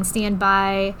Julia's on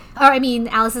standby.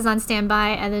 Alice is on standby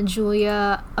and then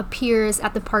Julia appears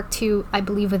at the park too, I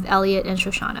believe with Elliot and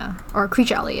Shoshana. Or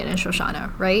Creature Elliot and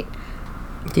Shoshana, right?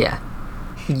 Yeah.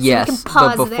 Yes,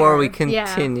 but before we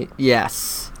continue,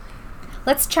 yes.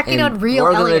 Let's check in on real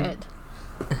Elliot.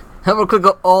 And we're going to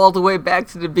go all the way back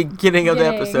to the beginning of the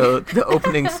episode, the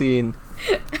opening scene.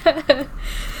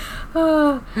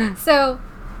 So,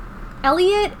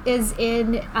 Elliot is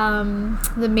in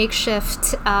the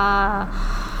makeshift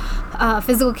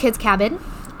physical kids cabin,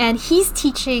 and he's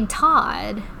teaching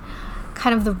Todd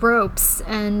kind of the ropes.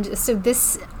 And so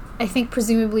this, I think,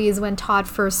 presumably is when Todd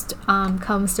first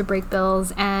comes to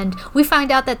Brakebills, and we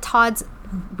find out that Todd's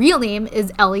real name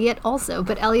is Elliot also,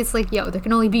 but Elliot's like, yo, there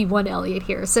can only be one Elliot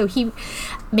here, so he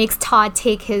makes Todd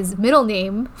take his middle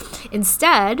name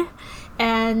instead,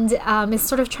 and is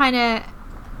sort of trying to,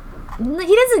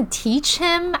 he doesn't teach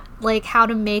him like how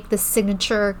to make the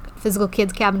signature physical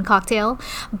kids cabin cocktail,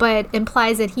 but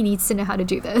implies that he needs to know how to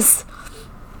do this.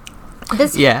 But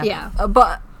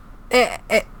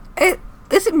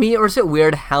is it me or is it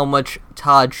weird how much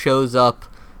Todd shows up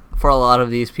for a lot of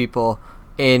these people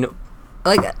in,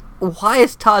 like, why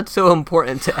is Todd so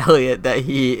important to Elliot that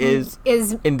he is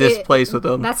in this place with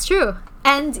him? That's true.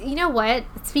 And you know what?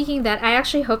 Speaking of that, I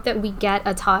actually hope that we get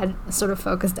a Todd sort of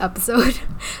focused episode,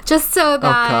 just so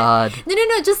that. Oh God.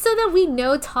 No, just so that we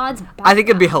know Todd's background, I think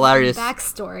it'd be hilarious.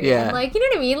 Backstory. Yeah. And, like, you know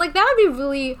what I mean? Like, that would be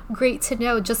really great to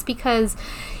know, just because,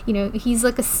 you know, he's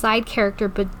like a side character,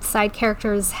 but side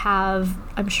characters have,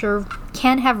 I'm sure,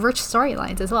 can have rich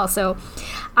storylines as well. So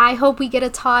I hope we get a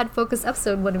Todd focused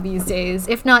episode one of these days.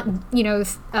 If not, you know,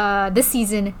 this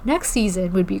season, next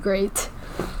season would be great.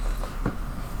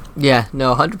 Yeah,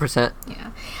 no, 100%.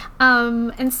 Yeah.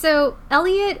 And so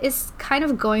Elliot is kind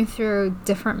of going through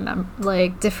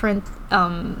different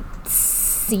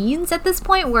scenes at this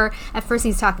point, where at first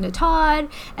he's talking to Todd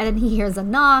and then he hears a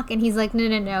knock and he's like,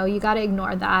 no, you gotta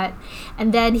ignore that.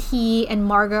 And then he and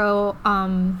Margot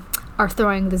are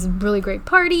throwing this really great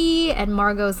party, and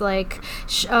Margot's like,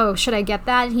 should I get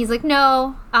that? And he's like,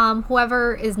 no,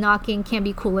 whoever is knocking can't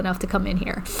be cool enough to come in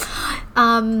here.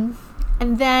 And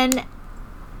then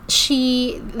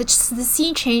the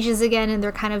scene changes again, and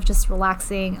they're kind of just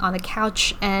relaxing on the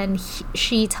couch, and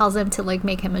she tells him to like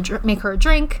make her a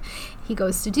drink. He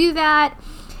goes to do that,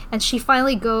 and she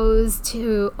finally goes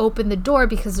to open the door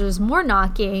because there's more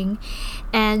knocking,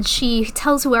 and she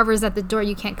tells whoever's at the door,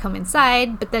 you can't come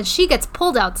inside, but then she gets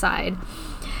pulled outside,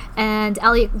 and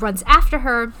Elliot runs after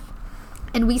her,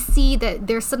 and we see that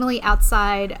they're suddenly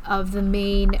outside of the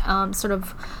main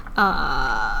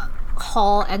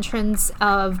hall entrance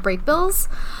of Brakebills,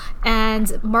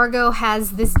 and Margot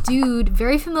has this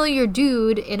very familiar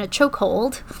dude in a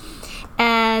chokehold,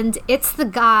 and it's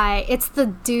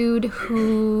the dude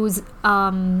who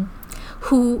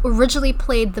originally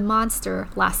played the monster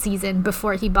last season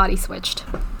before he body switched.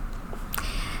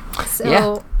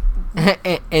 So yeah.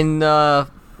 And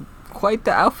quite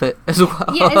the outfit as well.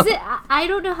 Yeah, is it? I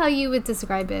don't know how you would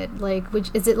describe it. Like,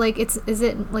 is it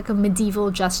like a medieval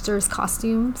jester's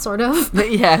costume, sort of?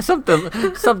 Yeah, something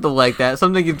like that.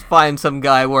 Something you'd find some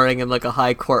guy wearing in like a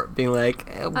high court, being like,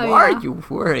 "Why are you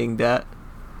wearing that?"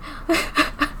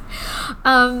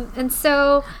 And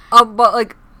so. But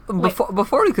like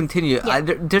before we continue,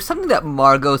 there's something that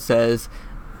Margot says.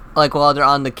 Like while they're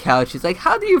on the couch, she's like,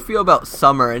 "How do you feel about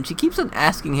summer?" And she keeps on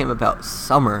asking him about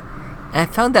summer. And I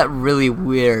found that really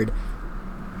weird.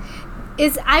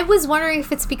 I was wondering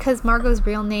if it's because Margot's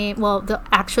real name, well, the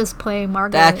actress playing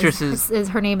Margot, is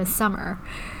her name is Summer,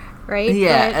 right?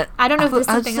 Yeah. But I don't know if there's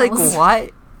something else. I was like,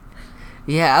 why?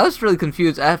 Yeah, I was really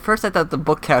confused. At first, I thought the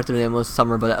book character name was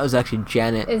Summer, but it was actually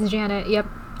Janet. It's Janet. Yep.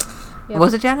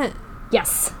 Was it Janet?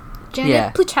 Yes.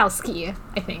 Janet Pluchowski,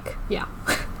 I think. Yeah.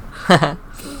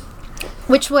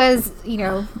 Which was,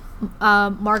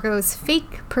 Margot's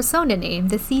fake persona name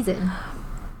this season.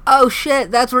 Oh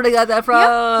shit, that's where they got that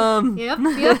from. Yep.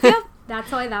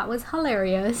 That's why that was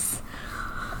hilarious.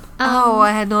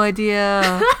 I had no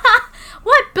idea.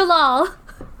 What, Bilal?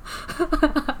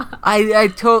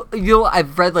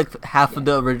 I've read like half of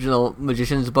the original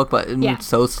Magician's book, but it moved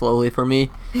so slowly for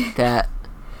me that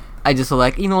I just was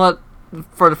like, you know what?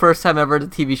 For the first time ever, the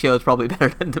TV show is probably better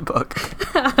than the book.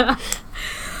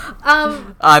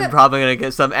 I'm probably gonna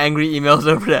get some angry emails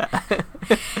over that.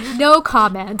 No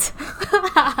comment.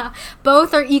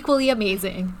 Both are equally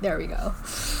amazing. There we go.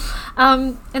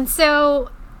 And so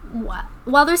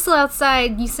while they're still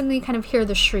outside, you suddenly kind of hear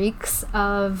the shrieks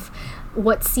of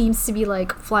what seems to be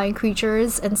like flying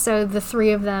creatures, and so the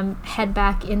three of them head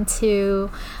back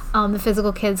into the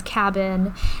physical kid's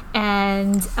cabin,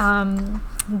 and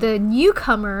the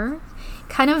newcomer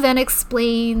kind of then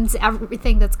explains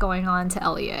everything that's going on to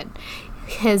Elliot.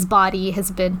 His body has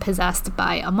been possessed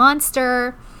by a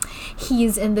monster.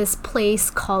 He's in this place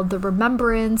called the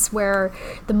Remembrance, where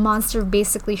the monster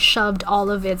basically shoved all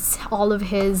of his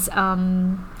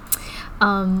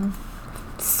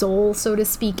soul, so to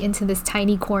speak, into this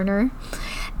tiny corner.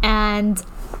 And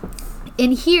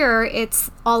in here,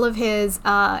 it's all of his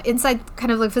inside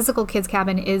kind of like physical kid's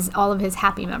cabin is all of his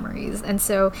happy memories. And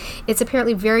so it's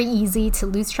apparently very easy to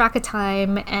lose track of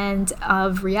time and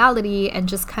of reality and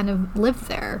just kind of live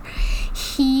there.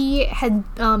 He had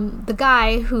the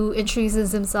guy who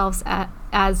introduces himself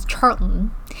as Charlton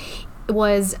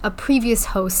was a previous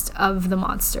host of the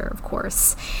monster, of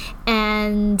course.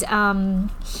 And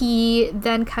he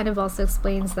then kind of also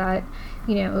explains that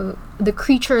the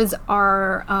creatures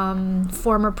are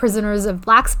former prisoners of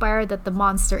Blackspire that the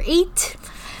monster ate.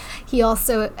 He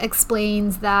also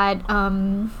explains that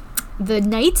the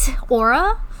knight,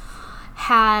 Aura,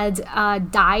 had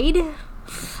died.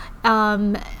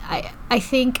 I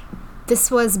think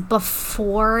this was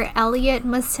before Elliot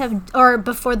or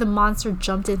before the monster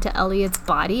jumped into Elliot's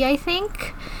body, I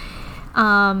think.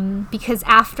 Because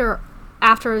after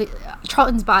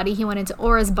Charlton's body, he went into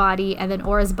Aura's body, and then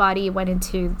Aura's body went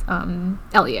into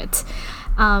Elliot.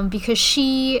 Because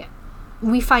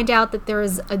we find out that there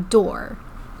is a door.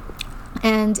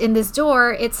 And in this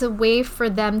door, it's a way for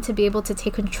them to be able to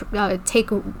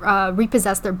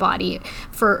repossess their body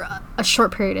for a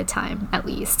short period of time, at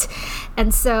least.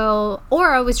 And so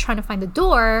Aura was trying to find the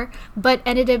door, but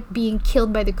ended up being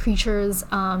killed by the creatures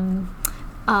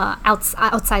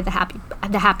outside the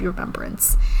happy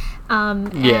remembrance.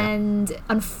 And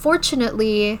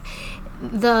unfortunately,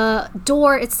 the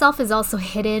door itself is also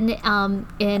hidden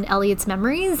in Elliot's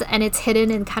memories, and it's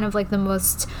hidden in kind of like the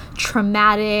most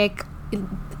traumatic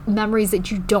memories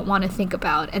that you don't want to think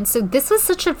about. And so this was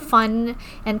such a fun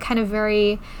and kind of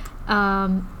very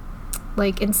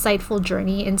insightful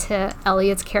journey into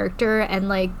Elliot's character, and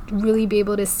like really be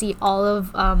able to see all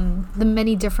of the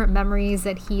many different memories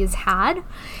that he has had.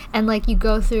 And like you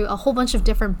go through a whole bunch of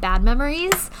different bad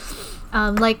memories,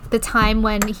 like the time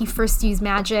when he first used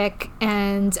magic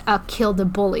and killed a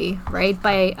bully, right,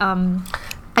 by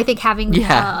I think having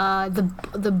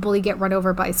the bully get run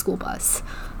over by a school bus.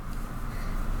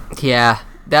 Yeah,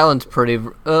 that one's pretty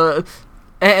and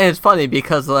it's funny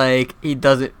because like he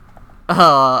doesn't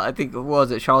I think, what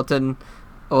was it, Charlton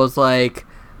was like,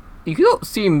 you don't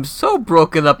seem so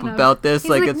broken up about this.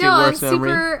 Like it's your worst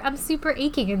memory. I'm super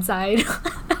aching inside.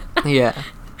 Yeah.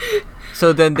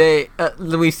 So then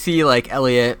we see like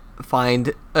Elliot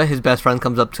find his best friend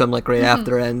comes up to him like right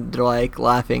after, and they're like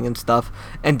laughing and stuff.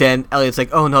 And then Elliot's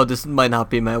like, oh no, this might not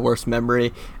be my worst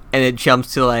memory. And it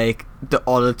jumps to like the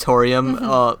auditorium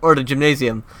or the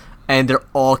gymnasium, and they're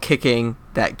all kicking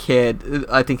that kid.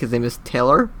 I think his name is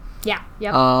Taylor. Yeah.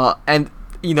 Yep. And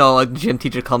a gym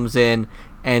teacher comes in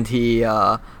and he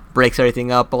breaks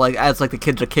everything up. But like as like the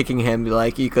kids are kicking him,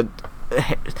 like you could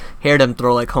hear them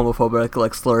throw like homophobic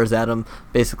like slurs at him,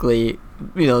 basically,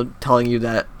 telling you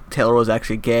that Taylor was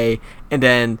actually gay. And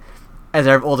then as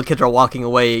all the kids are walking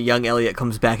away, young Elliot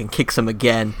comes back and kicks him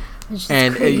again.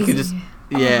 And you could just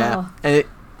and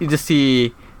you just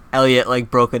see Elliot like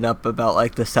broken up about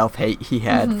like the self-hate he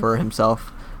had for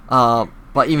himself.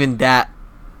 But even that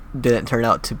didn't turn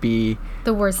out to be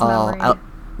the worst memory.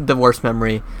 The worst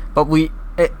memory. But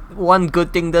one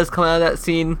good thing does come out of that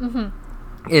scene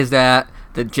is that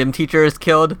the gym teacher is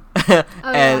killed,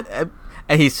 and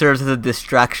he serves as a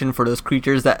distraction for those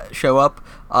creatures that show up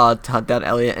to hunt down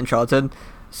Elliot and Charlton.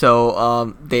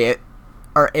 So they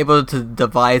are able to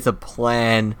devise a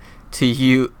plan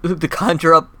to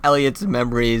conjure up Elliot's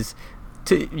memories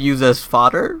to use as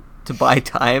fodder to buy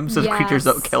time so the creatures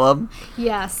don't kill him.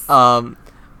 Yes.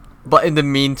 But in the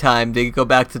meantime, they go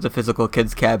back to the physical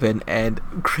kids' cabin and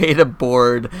create a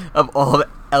board of all of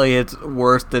Elliot's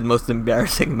worst and most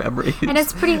embarrassing memories. And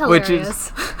it's pretty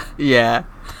hilarious. Yeah.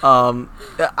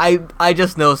 I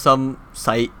just know some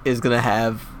site is gonna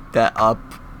have that up.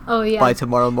 Oh yeah. By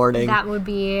tomorrow morning. That would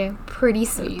be pretty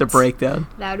sweet. The breakdown.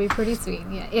 That would be pretty sweet.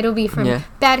 Yeah. It'll be from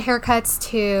bad haircuts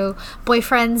to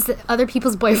boyfriends, other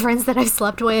people's boyfriends that I've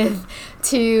slept with,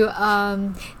 to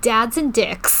dads and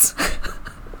dicks.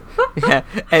 Yeah,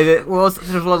 and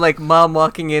there's one like mom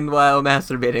walking in while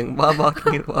masturbating, mom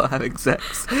walking in while having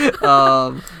sex.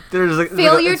 There's like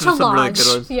failure to launch.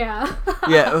 Really good ones. Yeah.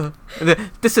 Yeah,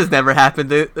 this has never happened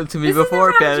to me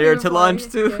before. Failure to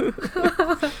launch too.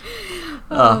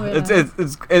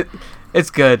 It's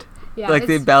good. Yeah, like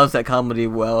they balance that comedy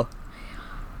well.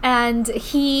 And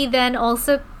he then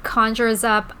also conjures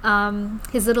up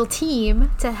his little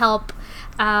team to help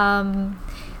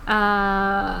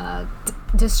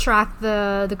distract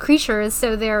the creatures.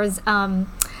 So there's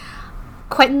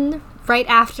Quentin right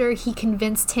after he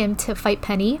convinced him to fight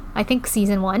Penny, I think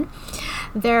season 1.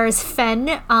 There's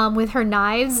Fen with her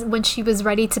knives when she was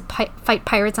ready to fight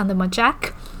pirates on the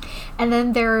Mudjack. And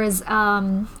then there's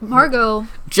Margot.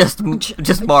 Just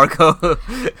Margot.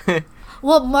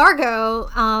 Well, Margot,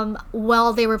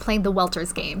 while they were playing the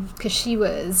Welters game, because she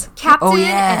was captain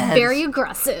and very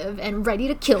aggressive and ready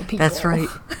to kill people. That's right.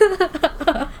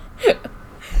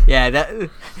 Yeah,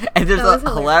 and there's a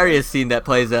hilarious scene that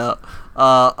plays out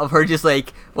of her just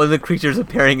like one of the creatures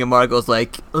appearing and Margot's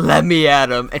like, "Let me at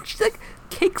him," and she's like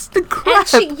kicks the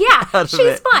crap. And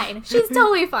she's fine. She's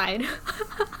totally fine.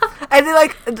 And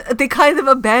they kind of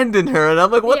abandon her, and I'm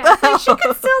like, what the hell? She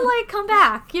could still like come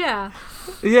back. Yeah.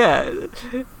 Yeah.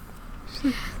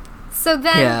 So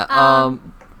then,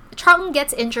 Charlton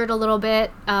gets injured a little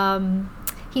bit.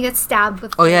 He gets stabbed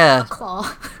with a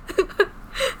claw.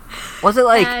 Was it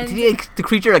like did the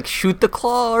creature like shoot the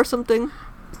claw or something?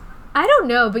 I don't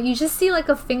know, but you just see like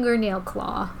a fingernail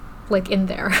claw like in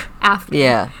there after.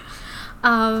 Yeah.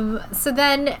 So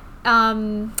then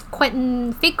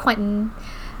fake Quentin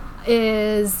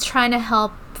is trying to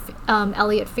help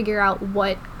Elliot figure out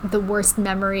what the worst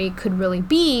memory could really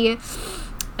be,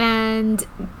 and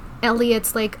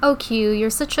Elliot's like, "Oh, Q, you're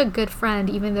such a good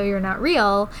friend even though you're not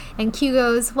real." And Q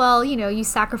goes, "Well, you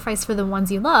sacrifice for the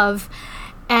ones you love."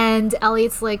 And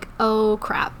Elliot's like, "Oh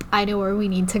crap, I know where we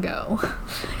need to go."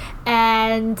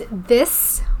 And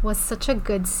this was such a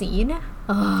good scene.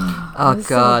 Oh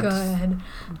God, so good.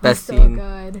 Best scene. So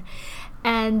good.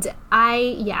 And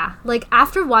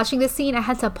after watching this scene, I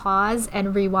had to pause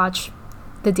and rewatch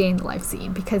the day in the life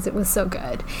scene because it was so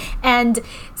good. And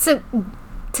so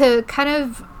to kind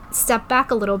of step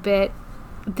back a little bit,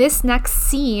 this next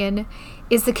scene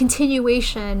is the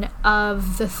continuation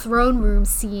of the throne room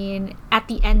scene at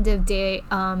the end of Day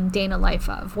in a Life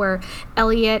of, where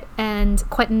Elliot and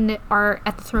Quentin are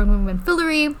at the throne room in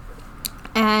Fillory,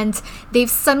 and they've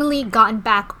suddenly gotten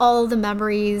back all the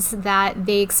memories that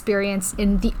they experienced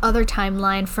in the other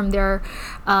timeline from their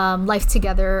life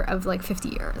together of like 50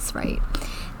 years, right?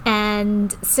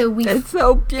 And so it's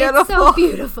so beautiful. It's so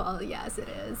beautiful. Yes, it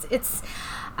is. It's,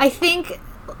 I think,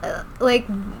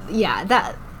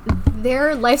 that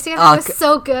their life together was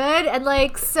so good and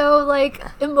like so like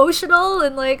emotional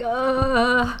and like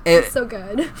it's so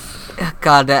good.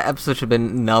 God, that episode should have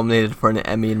been nominated for an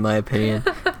Emmy in my opinion.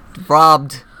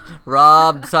 robbed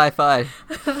sci-fi.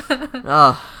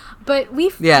 But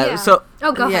so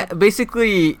go ahead.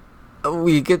 Basically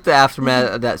we get the aftermath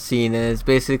of that scene, and it's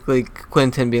basically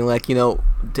Quentin being like,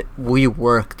 we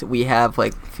worked, we have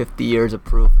like 50 years of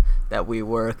proof that we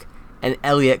work, and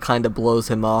Elliot kind of blows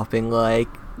him off being like,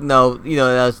 no,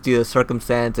 that was due to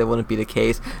circumstance, it wouldn't be the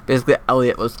case. Basically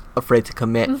Elliot was afraid to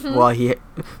commit while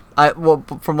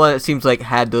from what it seems like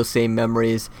had those same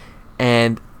memories,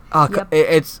 and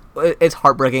it's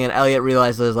heartbreaking, and Elliot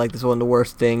realizes like this is one of the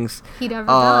worst things he'd ever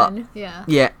done.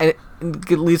 Yeah, and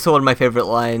it leads to one of my favorite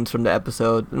lines from the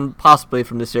episode, and possibly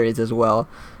from the series as well.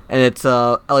 And it's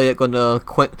Elliot going to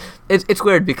Quentin. It's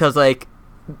weird because like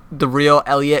the real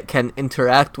Elliot can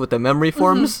interact with the memory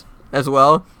forms as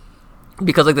well,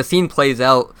 because like the scene plays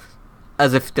out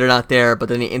as if they're not there, but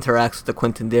then he interacts with the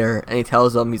Quentin there, and he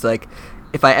tells them, he's like,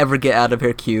 "If I ever get out of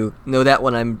here, Q, know that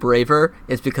when I'm braver,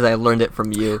 it's because I learned it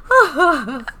from you."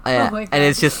 Oh my God. And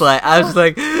it's just like, I was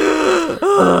like,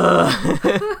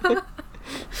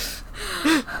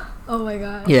 oh my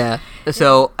God. Yeah.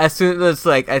 So as soon as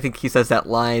like I think he says that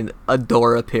line, a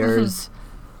door appears,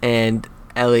 and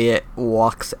Elliot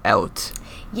walks out.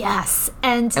 Yes,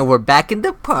 and we're back in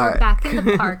the park. We're back in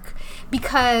the park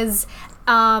because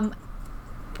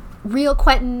real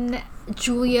Quentin,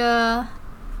 Julia,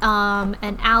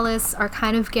 and Alice are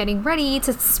kind of getting ready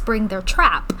to spring their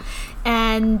trap,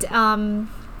 and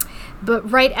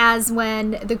but right as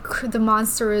when the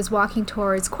monster is walking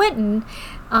towards Quentin,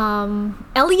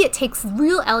 Elliot takes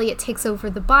over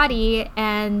the body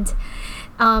and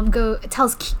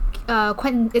tells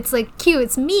Quentin, it's like, Q,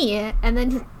 it's me,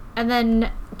 and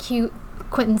then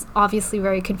Quentin's obviously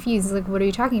very confused. He's like, what are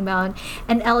you talking about?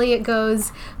 And Elliot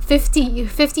goes, 50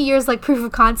 years, like proof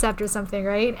of concept or something,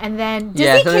 right? And then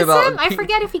does he kiss him? I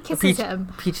forget if he kisses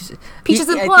him. Peaches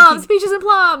and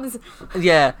plums.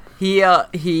 Yeah,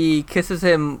 he kisses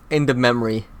him in the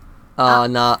memory. Not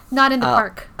in the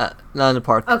park. Not in the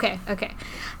park. Okay.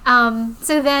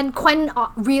 So then Quentin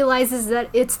realizes that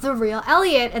it's the real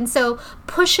Elliot, and so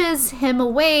pushes him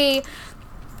away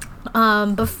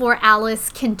before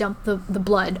Alice can dump the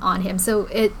blood on him. So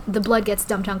the blood gets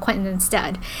dumped on Quentin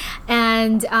instead.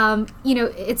 And,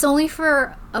 it's only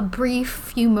for a brief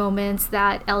few moments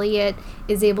that Elliot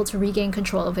is able to regain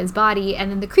control of his body,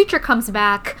 and then the creature comes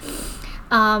back.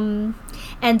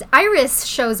 And Iris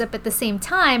shows up at the same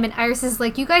time, and Iris is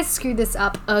like, you guys screwed this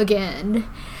up again.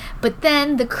 But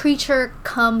then the creature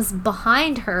comes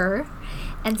behind her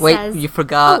and says... Wait, you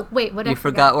forgot... Oh, wait, what You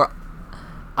forgot where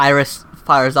Iris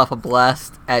fires off a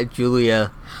blast at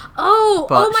Julia. Oh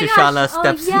my Shoshana gosh.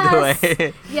 steps in the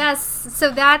way. Yes, so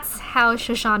that's how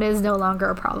Shoshana is no longer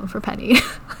a problem for Penny.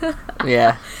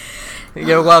 Yeah.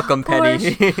 You're welcome,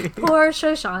 Penny. Poor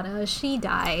Shoshana. She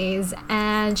dies,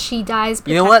 and she dies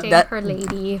protecting her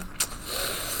lady.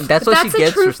 That's what she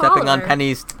gets for stepping on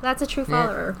Penny's... That's a true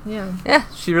follower, yeah. Yeah,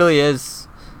 she really is.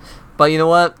 But you know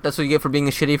what? That's what you get for being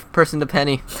a shitty person to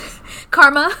Penny.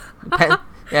 Karma.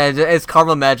 Yeah, it's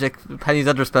karma magic. Penny's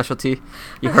under specialty.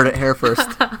 You heard it here first.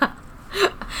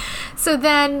 So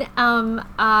then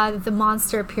the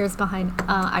monster appears behind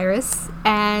Iris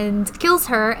and kills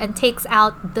her and takes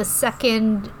out the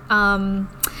second,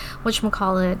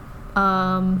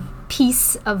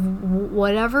 piece of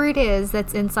whatever it is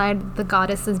that's inside the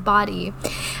goddess's body.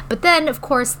 But then, of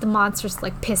course, the monster's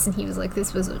like pissed, and he was like,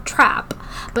 this was a trap.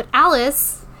 But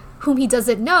Alice, whom he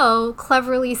doesn't know,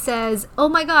 cleverly says, oh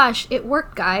my gosh, it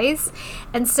worked, guys.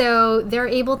 And so they're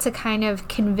able to kind of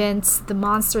convince the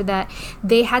monster that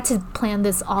they had to plan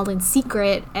this all in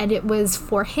secret, and it was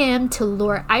for him to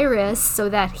lure Iris so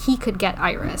that he could get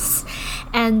Iris.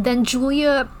 And then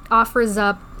Julia offers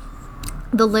up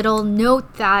the little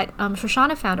note that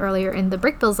Shoshana found earlier in the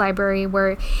Brakebills library,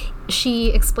 where she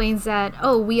explains that,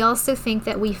 we also think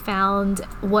that we found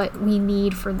what we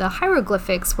need for the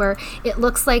hieroglyphics, where it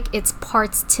looks like it's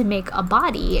parts to make a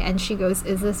body. And she goes,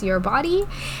 is this your body?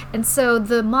 And so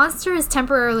the monster is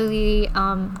temporarily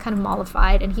kind of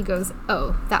mollified, and he goes,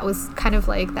 that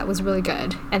was really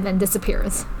good, and then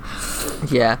disappears.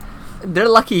 Yeah. They're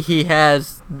lucky he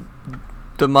has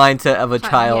the mindset of a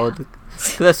child. Yeah.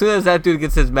 Because as soon as that dude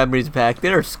gets his memories back,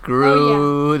 they're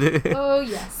screwed. Oh,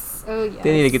 yes. They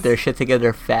need to get their shit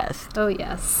together fast. Oh,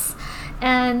 yes.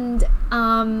 And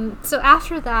so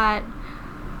after that,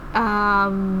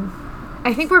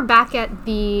 I think we're back at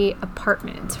the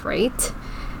apartment, right?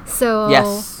 So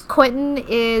yes. Quentin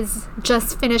is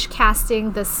just finished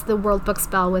casting the World Book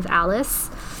spell with Alice.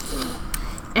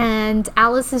 And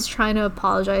Alice is trying to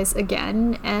apologize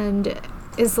again and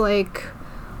is like...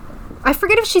 I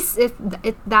forget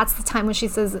if that's the time when she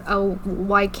says,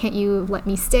 why can't you let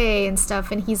me stay and stuff,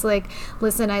 and he's like,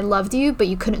 listen, I loved you, but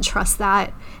you couldn't trust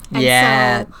that,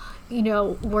 and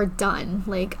so we're done,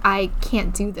 like, I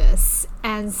can't do this.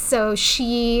 And so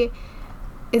she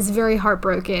is very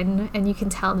heartbroken, and you can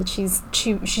tell that she's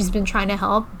been trying to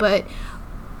help, but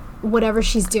whatever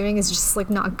she's doing is just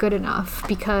like not good enough,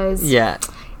 because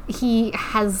he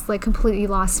has like completely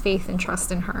lost faith and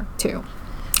trust in her too.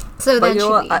 So then she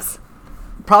leaves.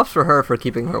 Props for her for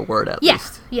keeping her word at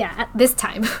least. Yeah, at this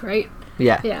time, right?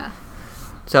 Yeah.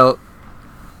 So,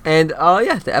 and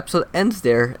the episode ends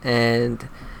there, and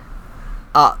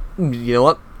you know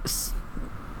what?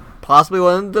 Possibly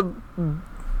one of the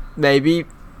maybe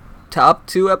top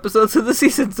 2 episodes of the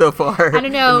season so far. I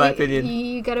don't know. In my opinion,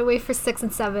 you gotta wait for 6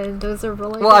 and 7. Those are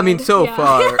really well. good. I mean, so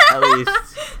far at least.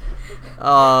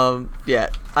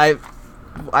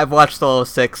 I've watched all of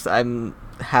 6. I'm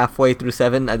halfway through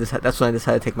 7. That's when I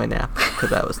decided to take my nap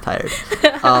because I was tired.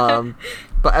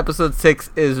 But episode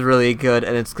 6 is really good,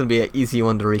 and it's gonna be an easy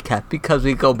one to recap because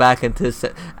we go back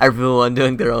into everyone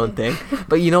doing their own thing.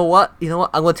 But you know what? I'm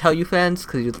gonna tell you, fans,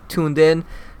 because you tuned in.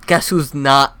 Guess who's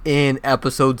not in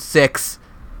episode 6?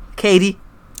 Katie.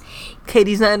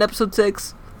 Katie's not in episode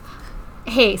 6.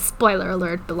 Hey, spoiler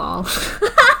alert, Bilal.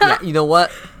 Yeah, you know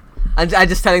what? I'm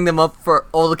just setting them up for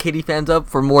all the Katie fans up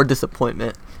for more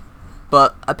disappointment.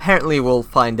 But apparently we'll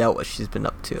find out what she's been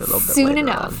up to a little bit Soon later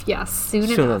enough, on. yes, soon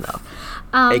enough.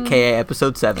 AKA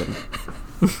episode 7.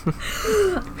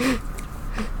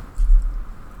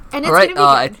 And it's going to be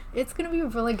good. It's going to be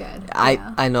really good.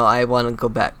 I know, I want to go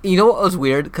back. You know what was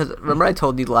weird? Because remember I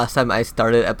told you the last time I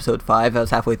started episode 5, I was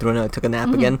halfway through and I took a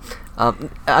nap again.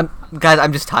 I'm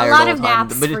just tired all the time. A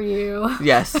lot of naps for you.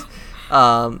 Yes.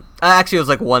 Actually, it was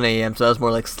like 1 a.m., so that was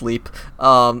more like sleep.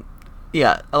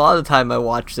 Yeah, a lot of the time I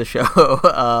watch the show.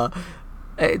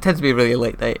 It tends to be a really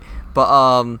late night.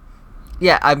 But,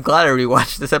 yeah, I'm glad I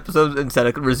rewatched this episode instead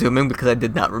of resuming because I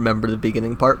did not remember the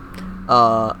beginning part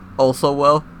also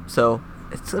well. So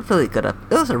it's a really good it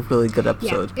was a really good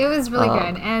episode. Yeah, it was really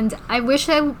good, and I wish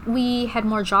that we had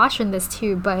more Josh in this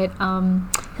too, but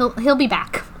he'll be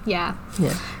back. Yeah.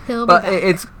 He'll be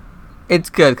back. It's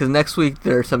good because next week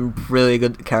there's some really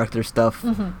good character stuff.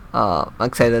 I'm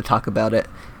excited to talk about it.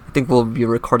 I think we'll be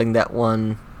recording that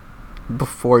one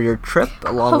before your trip,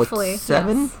 along hopefully, with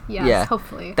 7. Yes, yeah,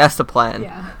 hopefully. That's the plan.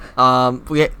 Yeah.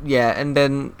 And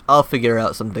then I'll figure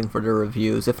out something for the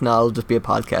reviews. If not, it'll just be a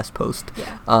podcast post.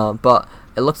 Yeah. But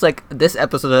it looks like this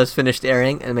episode has finished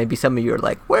airing, and maybe some of you are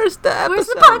like, "Where's the episode? Where's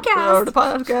the podcast? Or the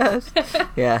podcast?"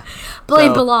 Yeah.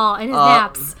 Blame Bilal and his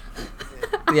naps.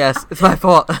 Yes, it's my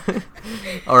fault.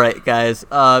 All right, guys.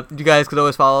 You guys could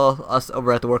always follow us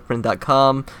over at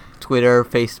theworkprint.com. Twitter,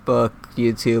 Facebook,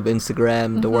 YouTube,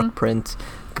 Instagram, The Workprint.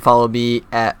 You can follow me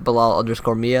at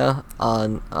Bilal_Mia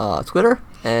on Twitter.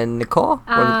 And Nicole,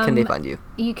 where can they find you?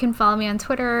 You can follow me on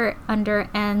Twitter under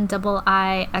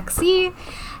NIIXE.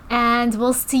 And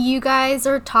we'll see you guys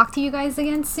or talk to you guys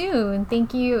again soon.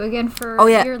 Thank you again for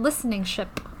your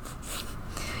listening-ship.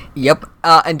 Yep.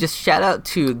 And just shout out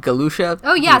to Galusha.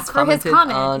 Oh, yes, for his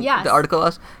comment. On the article.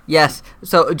 Yes.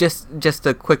 So just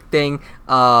a quick thing.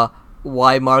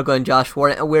 Why Margot and Josh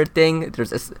weren't a weird thing.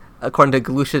 According to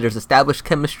Galusha, there's established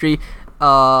chemistry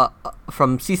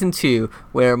from season 2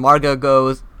 where Margot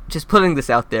goes, just putting this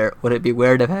out there, would it be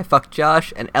weird if I fucked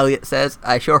Josh? And Elliot says,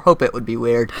 I sure hope it would be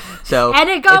weird. So and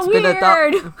it got weird.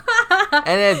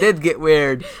 And it did get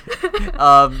weird.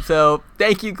 So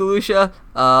thank you, Galusha.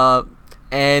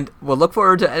 And we'll look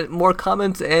forward to more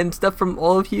comments and stuff from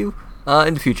all of you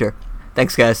in the future.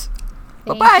 Thanks, guys.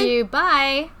 Thank you.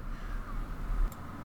 Bye.